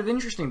actually kind of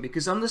interesting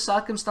because under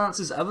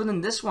circumstances other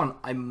than this one,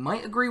 I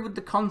might agree with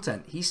the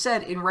content. He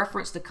said in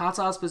reference to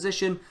Qatar's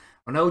position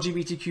on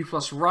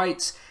LGBTQ+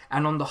 rights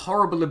and on the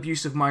horrible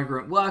abuse of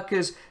migrant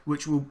workers,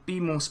 which we'll be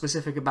more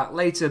specific about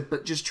later,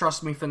 but just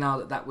trust me for now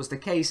that that was the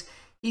case.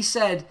 He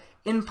said,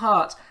 in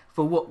part,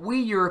 for what we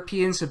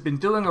Europeans have been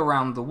doing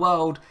around the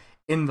world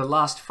in the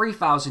last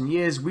 3,000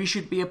 years, we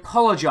should be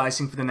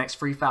apologizing for the next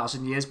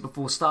 3,000 years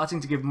before starting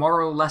to give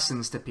moral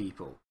lessons to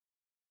people.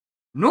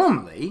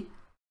 Normally,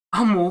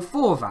 I'm all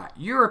for that.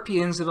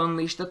 Europeans have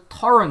unleashed a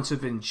torrent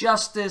of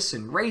injustice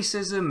and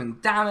racism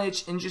and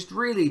damage and just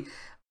really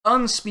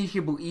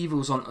unspeakable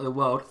evils onto the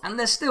world, and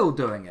they're still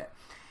doing it.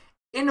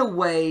 In a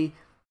way,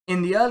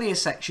 in the earlier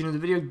section of the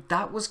video,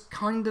 that was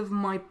kind of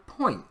my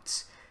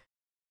point.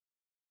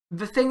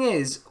 The thing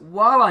is,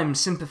 while I'm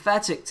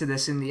sympathetic to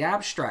this in the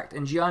abstract,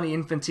 and Gianni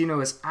Infantino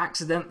has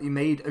accidentally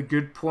made a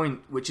good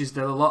point, which is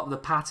that a lot of the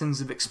patterns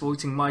of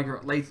exploiting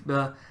migrant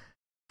labour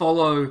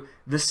follow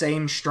the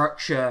same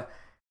structure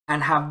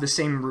and have the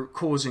same root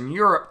cause in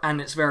Europe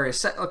and its various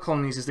settler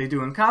colonies as they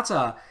do in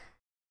Qatar.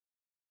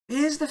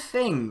 Here's the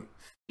thing.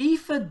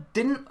 FIFA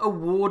didn't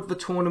award the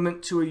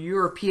tournament to a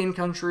European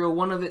country or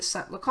one of its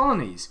settler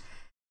colonies.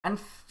 And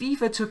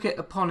FIFA took it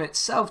upon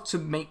itself to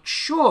make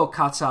sure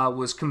Qatar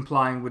was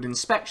complying with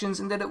inspections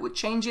and that it would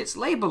change its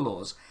labour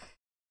laws.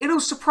 It'll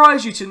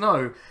surprise you to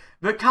know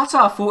that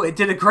Qatar thought it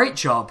did a great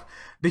job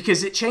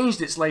because it changed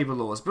its labour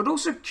laws, but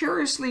also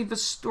curiously the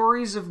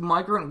stories of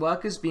migrant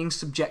workers being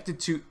subjected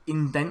to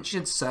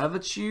indentured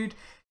servitude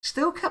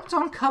still kept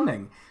on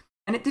coming.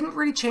 And it didn't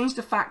really change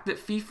the fact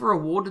that FIFA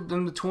awarded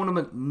them the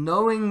tournament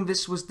knowing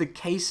this was the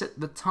case at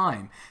the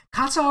time.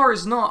 Qatar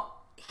is not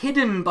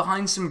hidden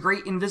behind some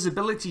great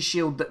invisibility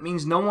shield that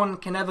means no one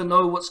can ever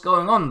know what's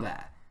going on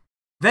there.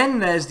 Then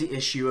there's the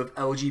issue of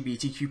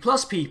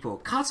LGBTQ+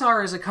 people.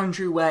 Qatar is a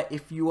country where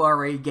if you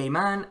are a gay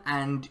man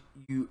and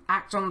you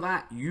act on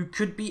that, you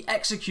could be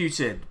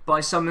executed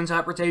by some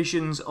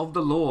interpretations of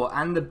the law,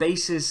 and the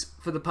basis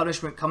for the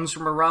punishment comes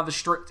from a rather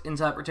strict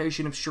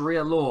interpretation of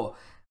Sharia law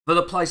that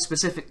applies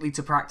specifically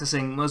to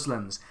practicing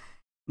Muslims.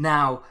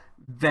 Now,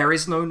 there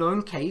is no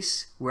known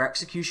case where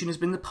execution has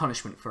been the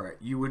punishment for it.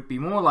 You would be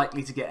more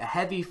likely to get a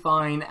heavy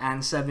fine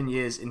and 7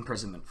 years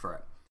imprisonment for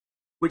it.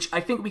 Which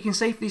I think we can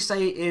safely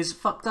say is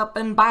fucked up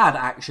and bad,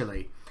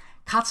 actually.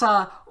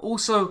 Qatar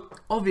also,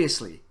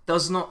 obviously,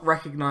 does not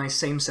recognise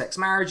same-sex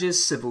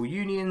marriages, civil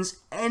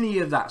unions, any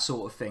of that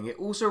sort of thing. It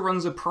also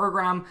runs a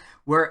program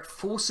where it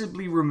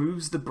forcibly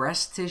removes the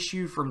breast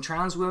tissue from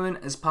trans women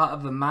as part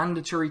of a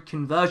mandatory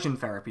conversion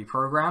therapy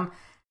program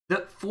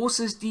that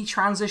forces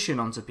detransition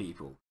onto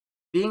people.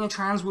 Being a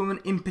trans woman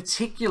in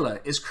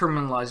particular is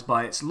criminalised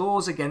by its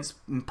laws against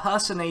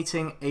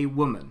impersonating a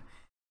woman.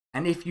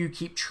 And if you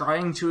keep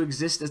trying to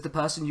exist as the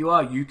person you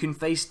are, you can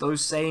face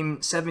those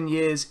same 7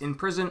 years in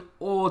prison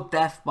or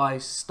death by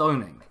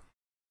stoning.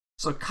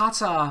 So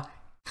Qatar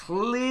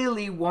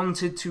clearly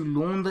wanted to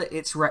launder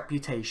its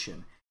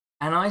reputation.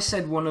 And I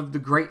said one of the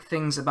great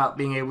things about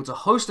being able to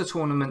host a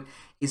tournament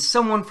is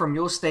someone from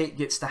your state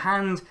gets to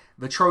hand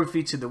the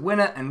trophy to the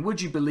winner, and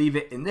would you believe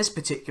it, in this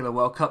particular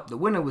World Cup, the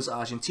winner was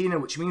Argentina,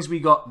 which means we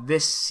got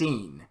this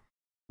scene,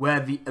 where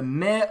the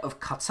Emir of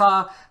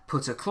Qatar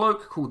put a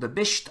cloak called the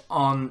Bisht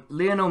on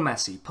Lionel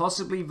Messi,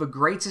 possibly the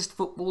greatest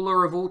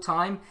footballer of all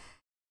time.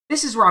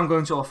 This is where I'm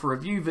going to offer a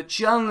view that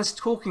journalists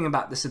talking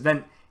about this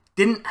event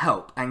didn't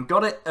help and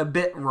got it a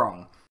bit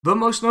wrong. The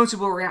most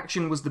notable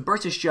reaction was the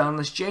British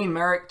journalist Jane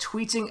Merrick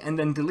tweeting and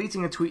then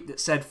deleting a tweet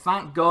that said,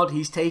 "Thank God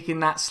he's taken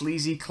that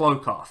sleazy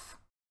cloak off."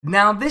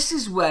 Now this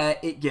is where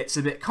it gets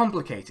a bit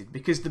complicated,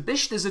 because the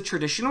Bisht is a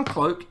traditional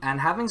cloak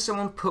and having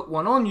someone put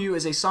one on you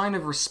is a sign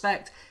of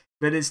respect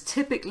that is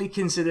typically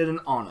considered an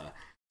honour.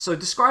 So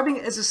describing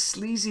it as a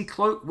sleazy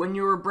cloak when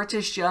you're a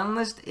British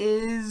journalist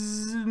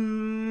is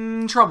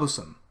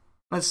troublesome.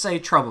 Let's say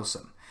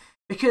troublesome.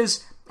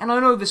 Because, and I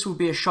know this will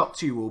be a shock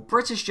to you all,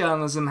 British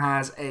journalism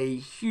has a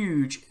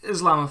huge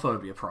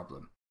Islamophobia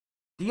problem.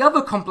 The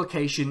other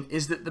complication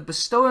is that the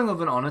bestowing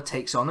of an honour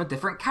takes on a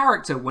different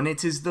character when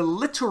it is the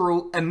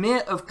literal Emir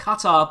of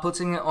Qatar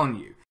putting it on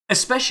you.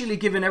 Especially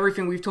given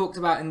everything we've talked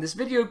about in this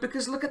video,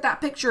 because look at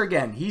that picture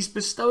again. He's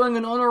bestowing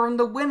an honour on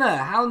the winner.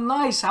 How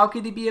nice. How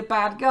could he be a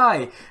bad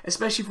guy?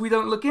 Especially if we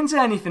don't look into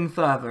anything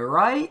further,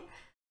 right?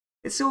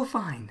 It's all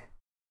fine.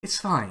 It's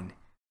fine.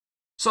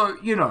 So,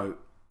 you know,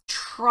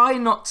 try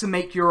not to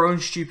make your own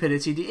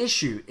stupidity the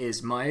issue,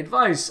 is my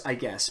advice, I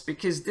guess,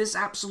 because this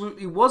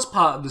absolutely was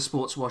part of the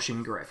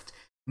sportswashing grift.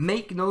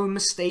 Make no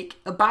mistake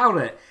about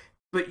it.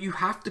 But you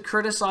have to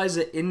criticise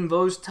it in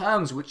those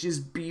terms, which is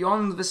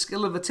beyond the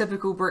skill of a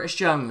typical British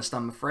journalist,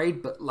 I'm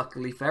afraid, but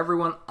luckily for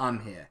everyone,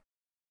 I'm here.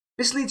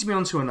 This leads me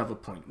on to another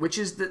point, which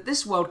is that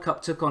this World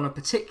Cup took on a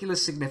particular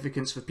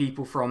significance for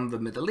people from the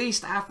Middle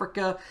East,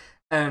 Africa,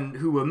 and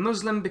who were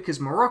Muslim, because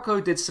Morocco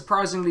did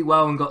surprisingly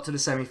well and got to the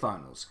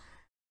semi-finals.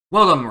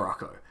 Well done,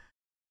 Morocco.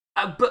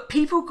 But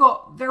people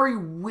got very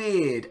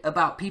weird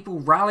about people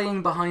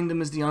rallying behind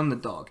them as the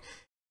underdog.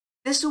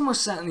 This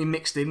almost certainly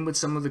mixed in with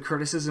some of the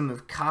criticism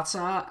of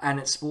Qatar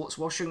and its sports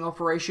washing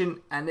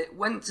operation, and it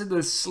went to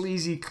the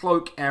sleazy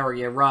cloak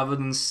area rather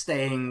than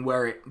staying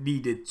where it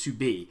needed to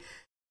be.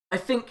 I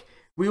think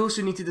we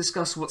also need to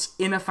discuss what's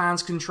in a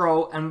fan's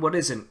control and what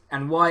isn't,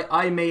 and why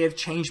I may have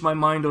changed my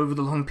mind over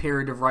the long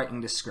period of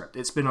writing this script.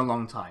 It's been a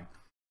long time.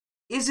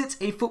 Is it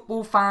a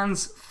football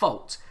fan's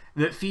fault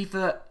that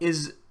FIFA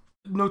is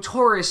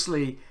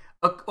notoriously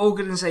an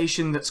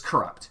organisation that's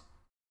corrupt?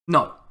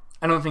 No.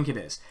 I don't think it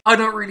is. I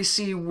don't really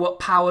see what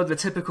power the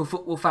typical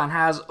football fan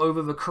has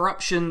over the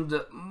corruption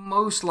that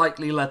most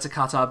likely led to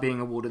Qatar being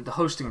awarded the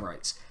hosting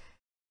rights.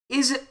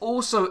 Is it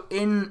also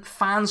in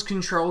fans'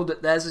 control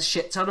that there's a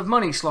shit ton of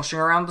money sloshing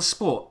around the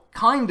sport?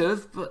 Kind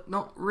of, but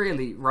not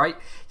really, right?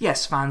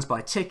 Yes, fans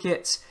buy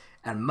tickets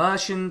and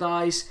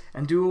merchandise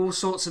and do all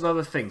sorts of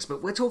other things,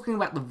 but we're talking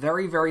about the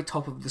very, very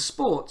top of the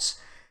sports.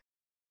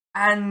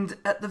 And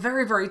at the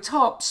very, very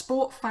top,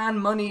 sport fan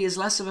money is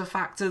less of a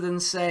factor than,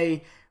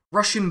 say,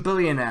 Russian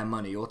billionaire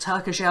money, or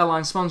Turkish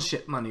airline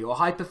sponsorship money, or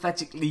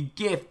hypothetically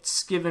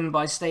gifts given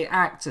by state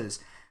actors.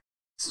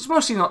 So it's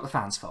mostly not the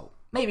fans' fault.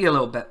 Maybe a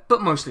little bit,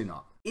 but mostly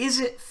not.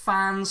 Is it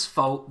fans'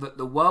 fault that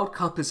the World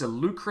Cup is a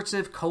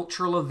lucrative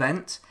cultural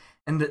event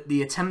and that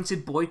the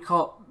attempted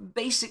boycott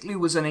basically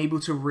was unable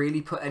to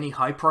really put any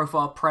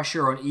high-profile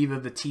pressure on either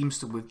the teams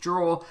to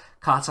withdraw,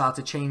 Qatar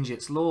to change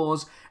its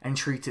laws and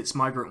treat its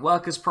migrant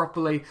workers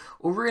properly,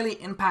 or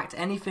really impact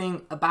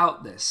anything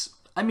about this?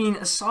 I mean,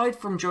 aside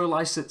from Joe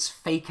Lycett's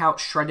fake-out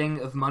shredding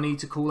of money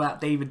to call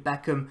out David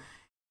Beckham,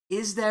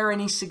 is there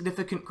any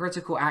significant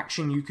critical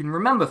action you can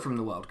remember from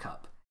the World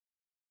Cup?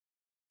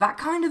 That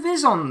kind of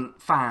is on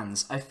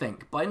fans, I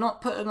think. By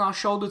not putting our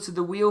shoulder to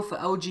the wheel for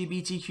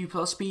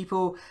LGBTQ+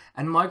 people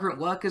and migrant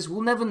workers,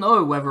 we'll never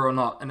know whether or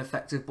not an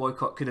effective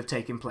boycott could have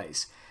taken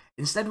place.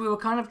 Instead, we were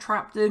kind of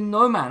trapped in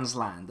no man's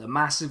land, a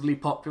massively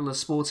popular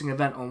sporting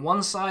event on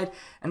one side,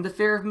 and the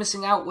fear of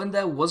missing out when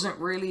there wasn't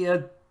really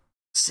a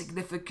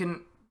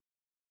significant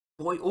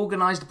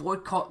organised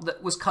boycott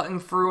that was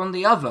cutting through on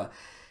the other.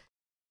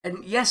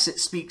 And yes, it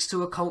speaks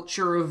to a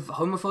culture of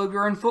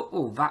homophobia in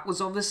football. That was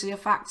obviously a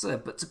factor,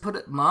 but to put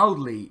it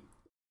mildly,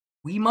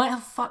 we might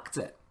have fucked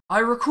it. I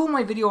recall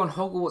my video on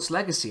Hogwarts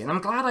Legacy, and I'm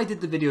glad I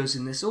did the videos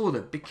in this order,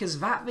 because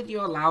that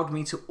video allowed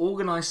me to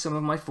organise some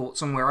of my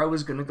thoughts on where I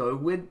was going to go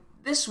with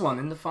this one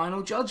in the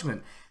final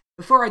judgment.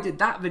 Before I did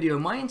that video,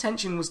 my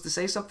intention was to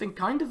say something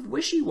kind of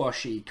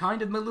wishy-washy,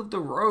 kind of middle of the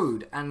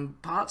road,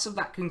 and parts of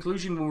that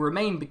conclusion will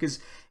remain because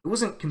it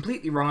wasn't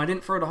completely wrong. I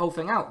didn't throw the whole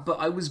thing out, but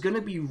I was going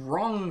to be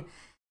wrong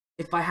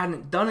if I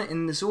hadn't done it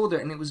in this order,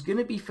 and it was going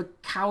to be for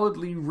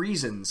cowardly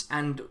reasons,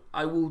 and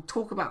I will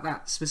talk about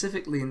that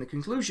specifically in the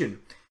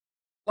conclusion.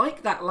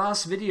 Like that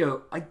last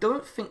video, I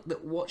don't think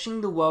that watching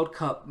the World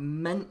Cup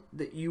meant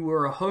that you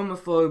were a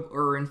homophobe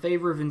or in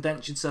favour of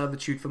indentured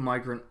servitude for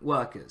migrant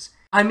workers.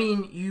 I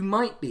mean, you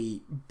might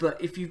be,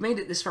 but if you've made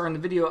it this far in the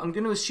video, I'm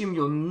going to assume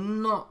you're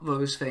not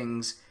those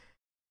things,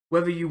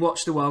 whether you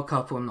watch the World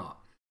Cup or not.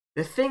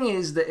 The thing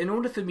is that in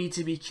order for me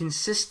to be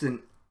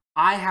consistent,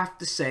 I have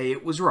to say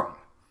it was wrong.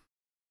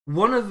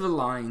 One of the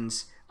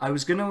lines I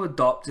was going to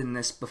adopt in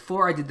this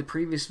before I did the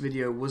previous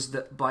video was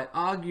that by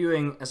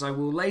arguing, as I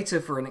will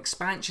later, for an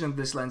expansion of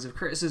this lens of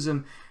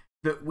criticism,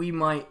 that we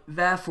might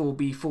therefore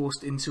be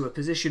forced into a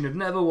position of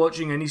never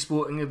watching any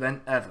sporting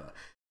event ever.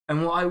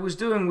 And what I was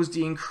doing was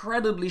the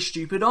incredibly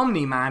stupid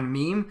Omni-Man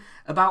meme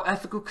about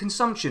ethical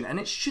consumption, and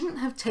it shouldn't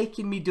have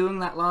taken me doing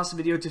that last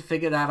video to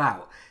figure that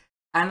out.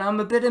 And I'm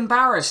a bit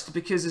embarrassed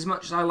because as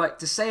much as I like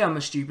to say I'm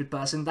a stupid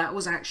person, that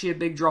was actually a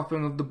big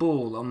dropping of the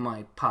ball on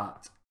my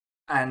part.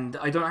 And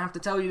I don't have to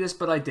tell you this,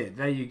 but I did.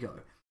 There you go.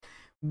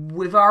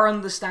 With our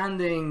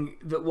understanding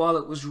that while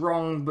it was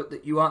wrong, but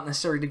that you aren't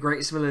necessarily the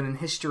greatest villain in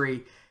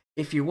history,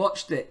 if you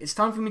watched it, it's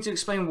time for me to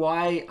explain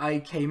why I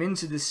came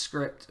into this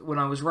script when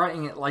I was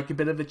writing it like a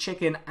bit of a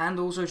chicken, and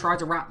also try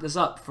to wrap this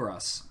up for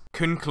us.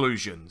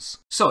 Conclusions.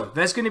 So,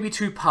 there's going to be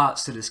two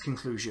parts to this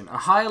conclusion. A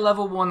higher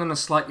level one and a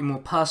slightly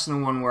more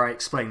personal one where I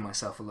explain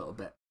myself a little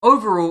bit.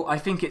 Overall, I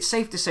think it's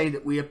safe to say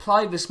that we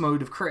apply this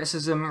mode of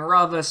criticism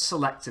rather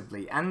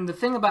selectively, and the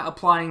thing about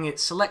applying it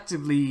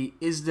selectively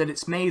is that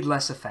it's made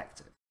less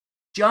effective.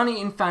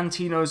 Gianni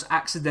Infantino's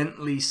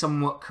accidentally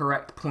somewhat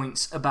correct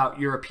points about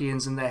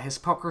Europeans and their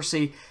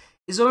hypocrisy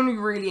is only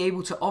really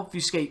able to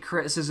obfuscate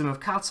criticism of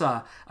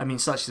Qatar, I mean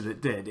such that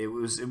it did, it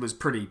was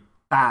pretty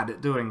bad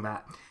at doing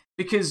that.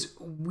 Because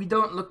we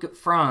don't look at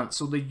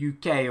France or the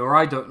UK or,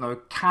 I don't know,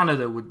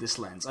 Canada with this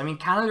lens. I mean,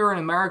 Canada and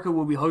America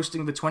will be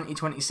hosting the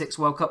 2026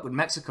 World Cup with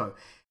Mexico.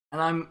 And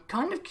I'm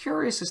kind of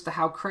curious as to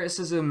how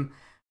criticism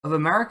of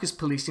America's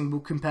policing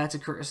will compare to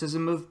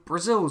criticism of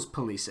Brazil's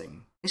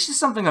policing. It's just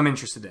something I'm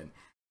interested in.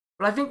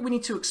 But I think we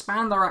need to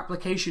expand our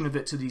application of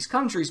it to these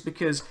countries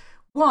because,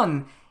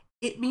 one,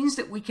 it means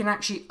that we can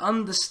actually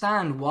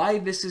understand why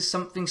this is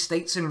something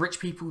states and rich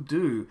people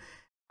do.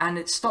 And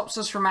it stops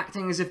us from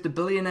acting as if the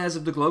billionaires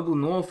of the global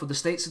north or the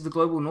states of the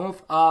global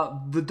north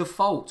are the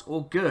default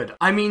or good.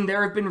 I mean,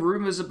 there have been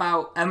rumours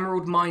about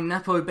Emerald Mine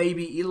Nepo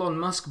baby Elon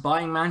Musk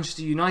buying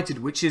Manchester United,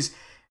 which is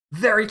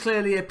very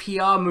clearly a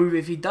PR move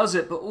if he does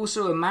it, but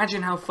also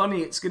imagine how funny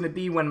it's going to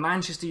be when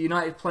Manchester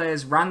United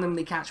players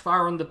randomly catch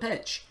fire on the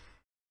pitch.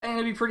 It's going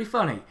to be pretty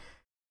funny.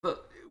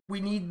 But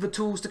we need the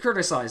tools to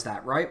criticise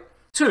that, right?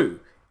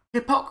 2.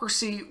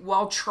 Hypocrisy,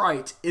 while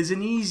trite, is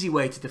an easy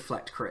way to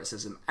deflect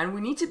criticism, and we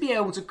need to be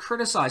able to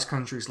criticise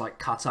countries like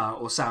Qatar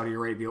or Saudi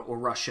Arabia or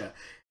Russia,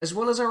 as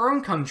well as our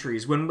own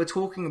countries when we're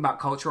talking about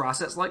cultural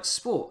assets like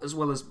sport, as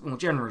well as more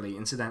generally,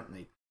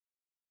 incidentally.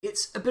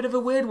 It's a bit of a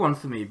weird one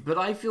for me, but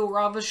I feel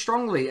rather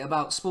strongly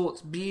about sports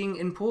being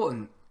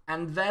important,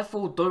 and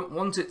therefore don't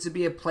want it to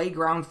be a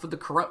playground for the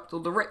corrupt or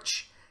the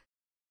rich.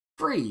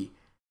 3.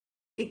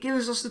 it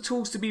gives us the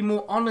tools to be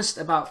more honest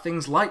about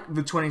things like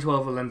the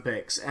 2012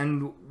 Olympics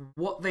and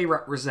what they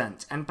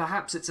represent. And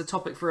perhaps it's a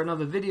topic for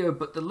another video,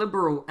 but the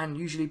liberal and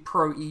usually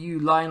pro-EU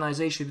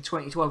lionization of the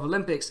 2012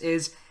 Olympics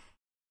is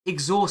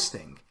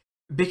exhausting,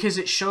 because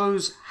it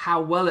shows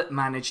how well it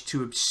managed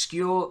to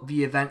obscure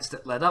the events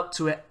that led up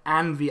to it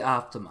and the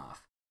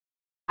aftermath.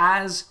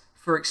 As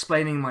for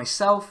explaining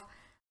myself,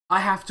 I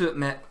have to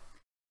admit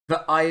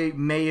that I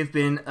may have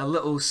been a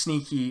little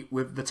sneaky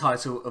with the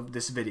title of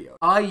this video.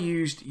 I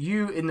used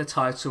you in the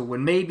title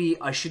when maybe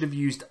I should have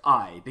used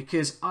I,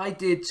 because I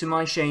did, to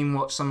my shame,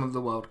 watch some of the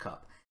World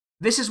Cup.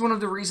 This is one of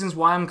the reasons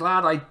why I'm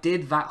glad I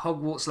did that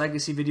Hogwarts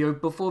Legacy video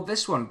before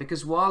this one,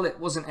 because while it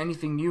wasn't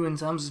anything new in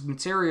terms of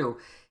material,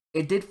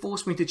 it did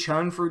force me to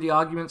churn through the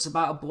arguments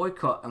about a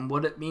boycott and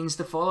what it means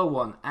to follow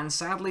one, and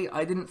sadly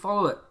I didn't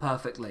follow it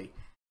perfectly.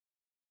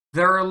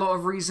 There are a lot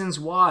of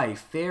reasons why.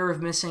 Fear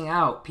of missing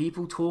out,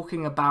 people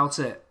talking about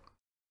it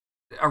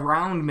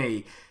around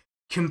me,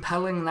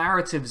 compelling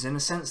narratives in a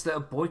sense that a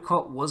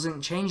boycott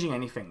wasn't changing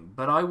anything.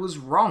 But I was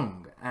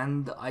wrong,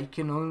 and I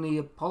can only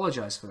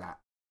apologize for that.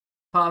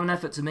 Part of an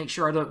effort to make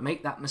sure I don't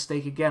make that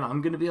mistake again,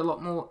 I'm going to be a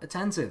lot more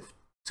attentive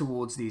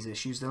towards these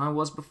issues than I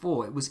was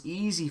before. It was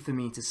easy for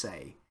me to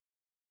say,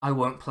 I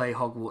won't play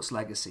Hogwarts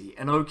Legacy,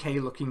 an okay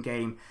looking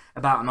game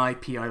about an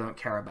IP I don't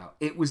care about.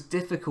 It was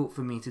difficult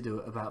for me to do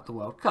it about the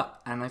World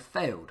Cup, and I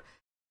failed.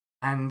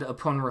 And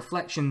upon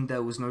reflection,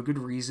 there was no good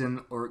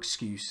reason or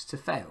excuse to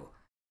fail.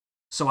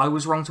 So I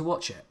was wrong to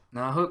watch it.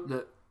 Now I hope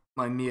that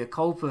my mea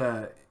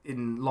culpa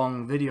in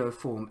long video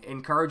form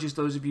encourages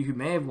those of you who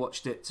may have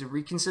watched it to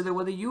reconsider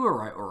whether you were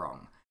right or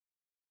wrong.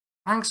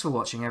 Thanks for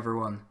watching,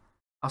 everyone.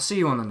 I'll see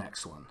you on the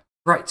next one.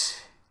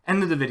 Right.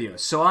 End of the video.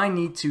 So I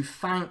need to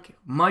thank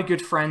my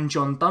good friend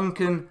John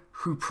Duncan,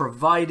 who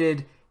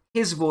provided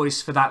his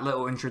voice for that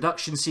little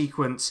introduction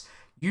sequence.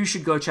 You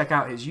should go check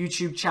out his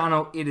YouTube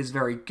channel. It is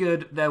very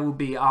good. There will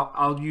be,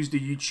 I'll use the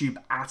YouTube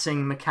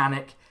 @ing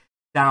mechanic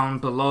down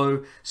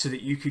below so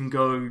that you can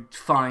go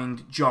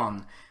find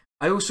John.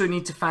 I also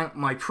need to thank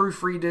my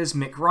proofreaders,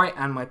 Mick Wright,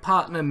 and my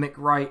partner, Mick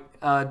Wright,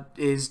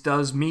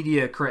 does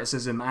media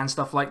criticism and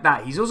stuff like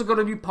that. He's also got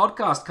a new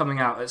podcast coming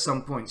out at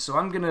some point, so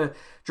I'm going to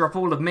drop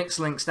all of Mick's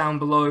links down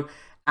below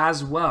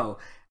as well.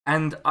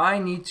 And I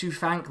need to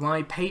thank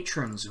my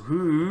patrons,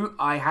 who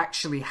I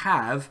actually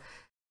have.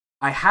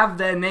 I have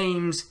their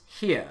names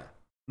here.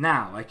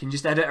 Now, I can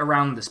just edit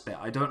around this bit.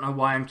 I don't know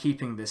why I'm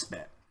keeping this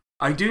bit.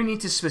 I do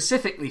need to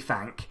specifically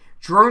thank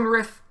Drone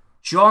Riff,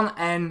 John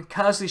N,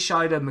 Kersley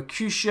Scheider,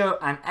 Mercutio,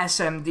 and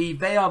SMD.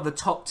 They are the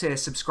top tier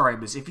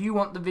subscribers. If you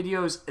want the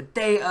videos a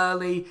day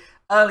early,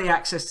 early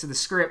access to the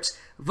scripts,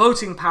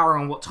 voting power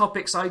on what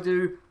topics I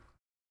do,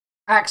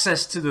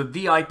 access to the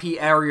VIP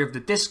area of the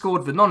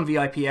Discord, the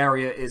non-VIP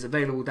area is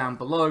available down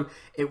below.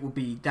 It will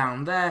be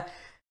down there.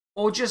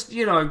 Or just,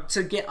 you know,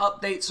 to get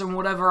updates on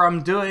whatever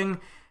I'm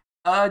doing.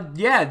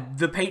 Yeah,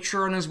 the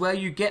Patreon is where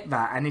you get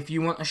that. And if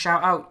you want a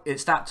shout out,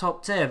 it's that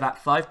top tier,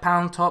 that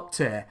 £5 top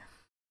tier.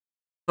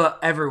 But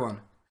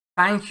everyone,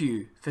 thank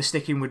you for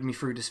sticking with me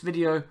through this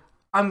video.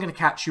 I'm going to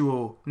catch you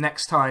all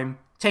next time.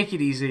 Take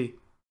it easy.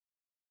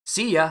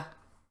 See ya.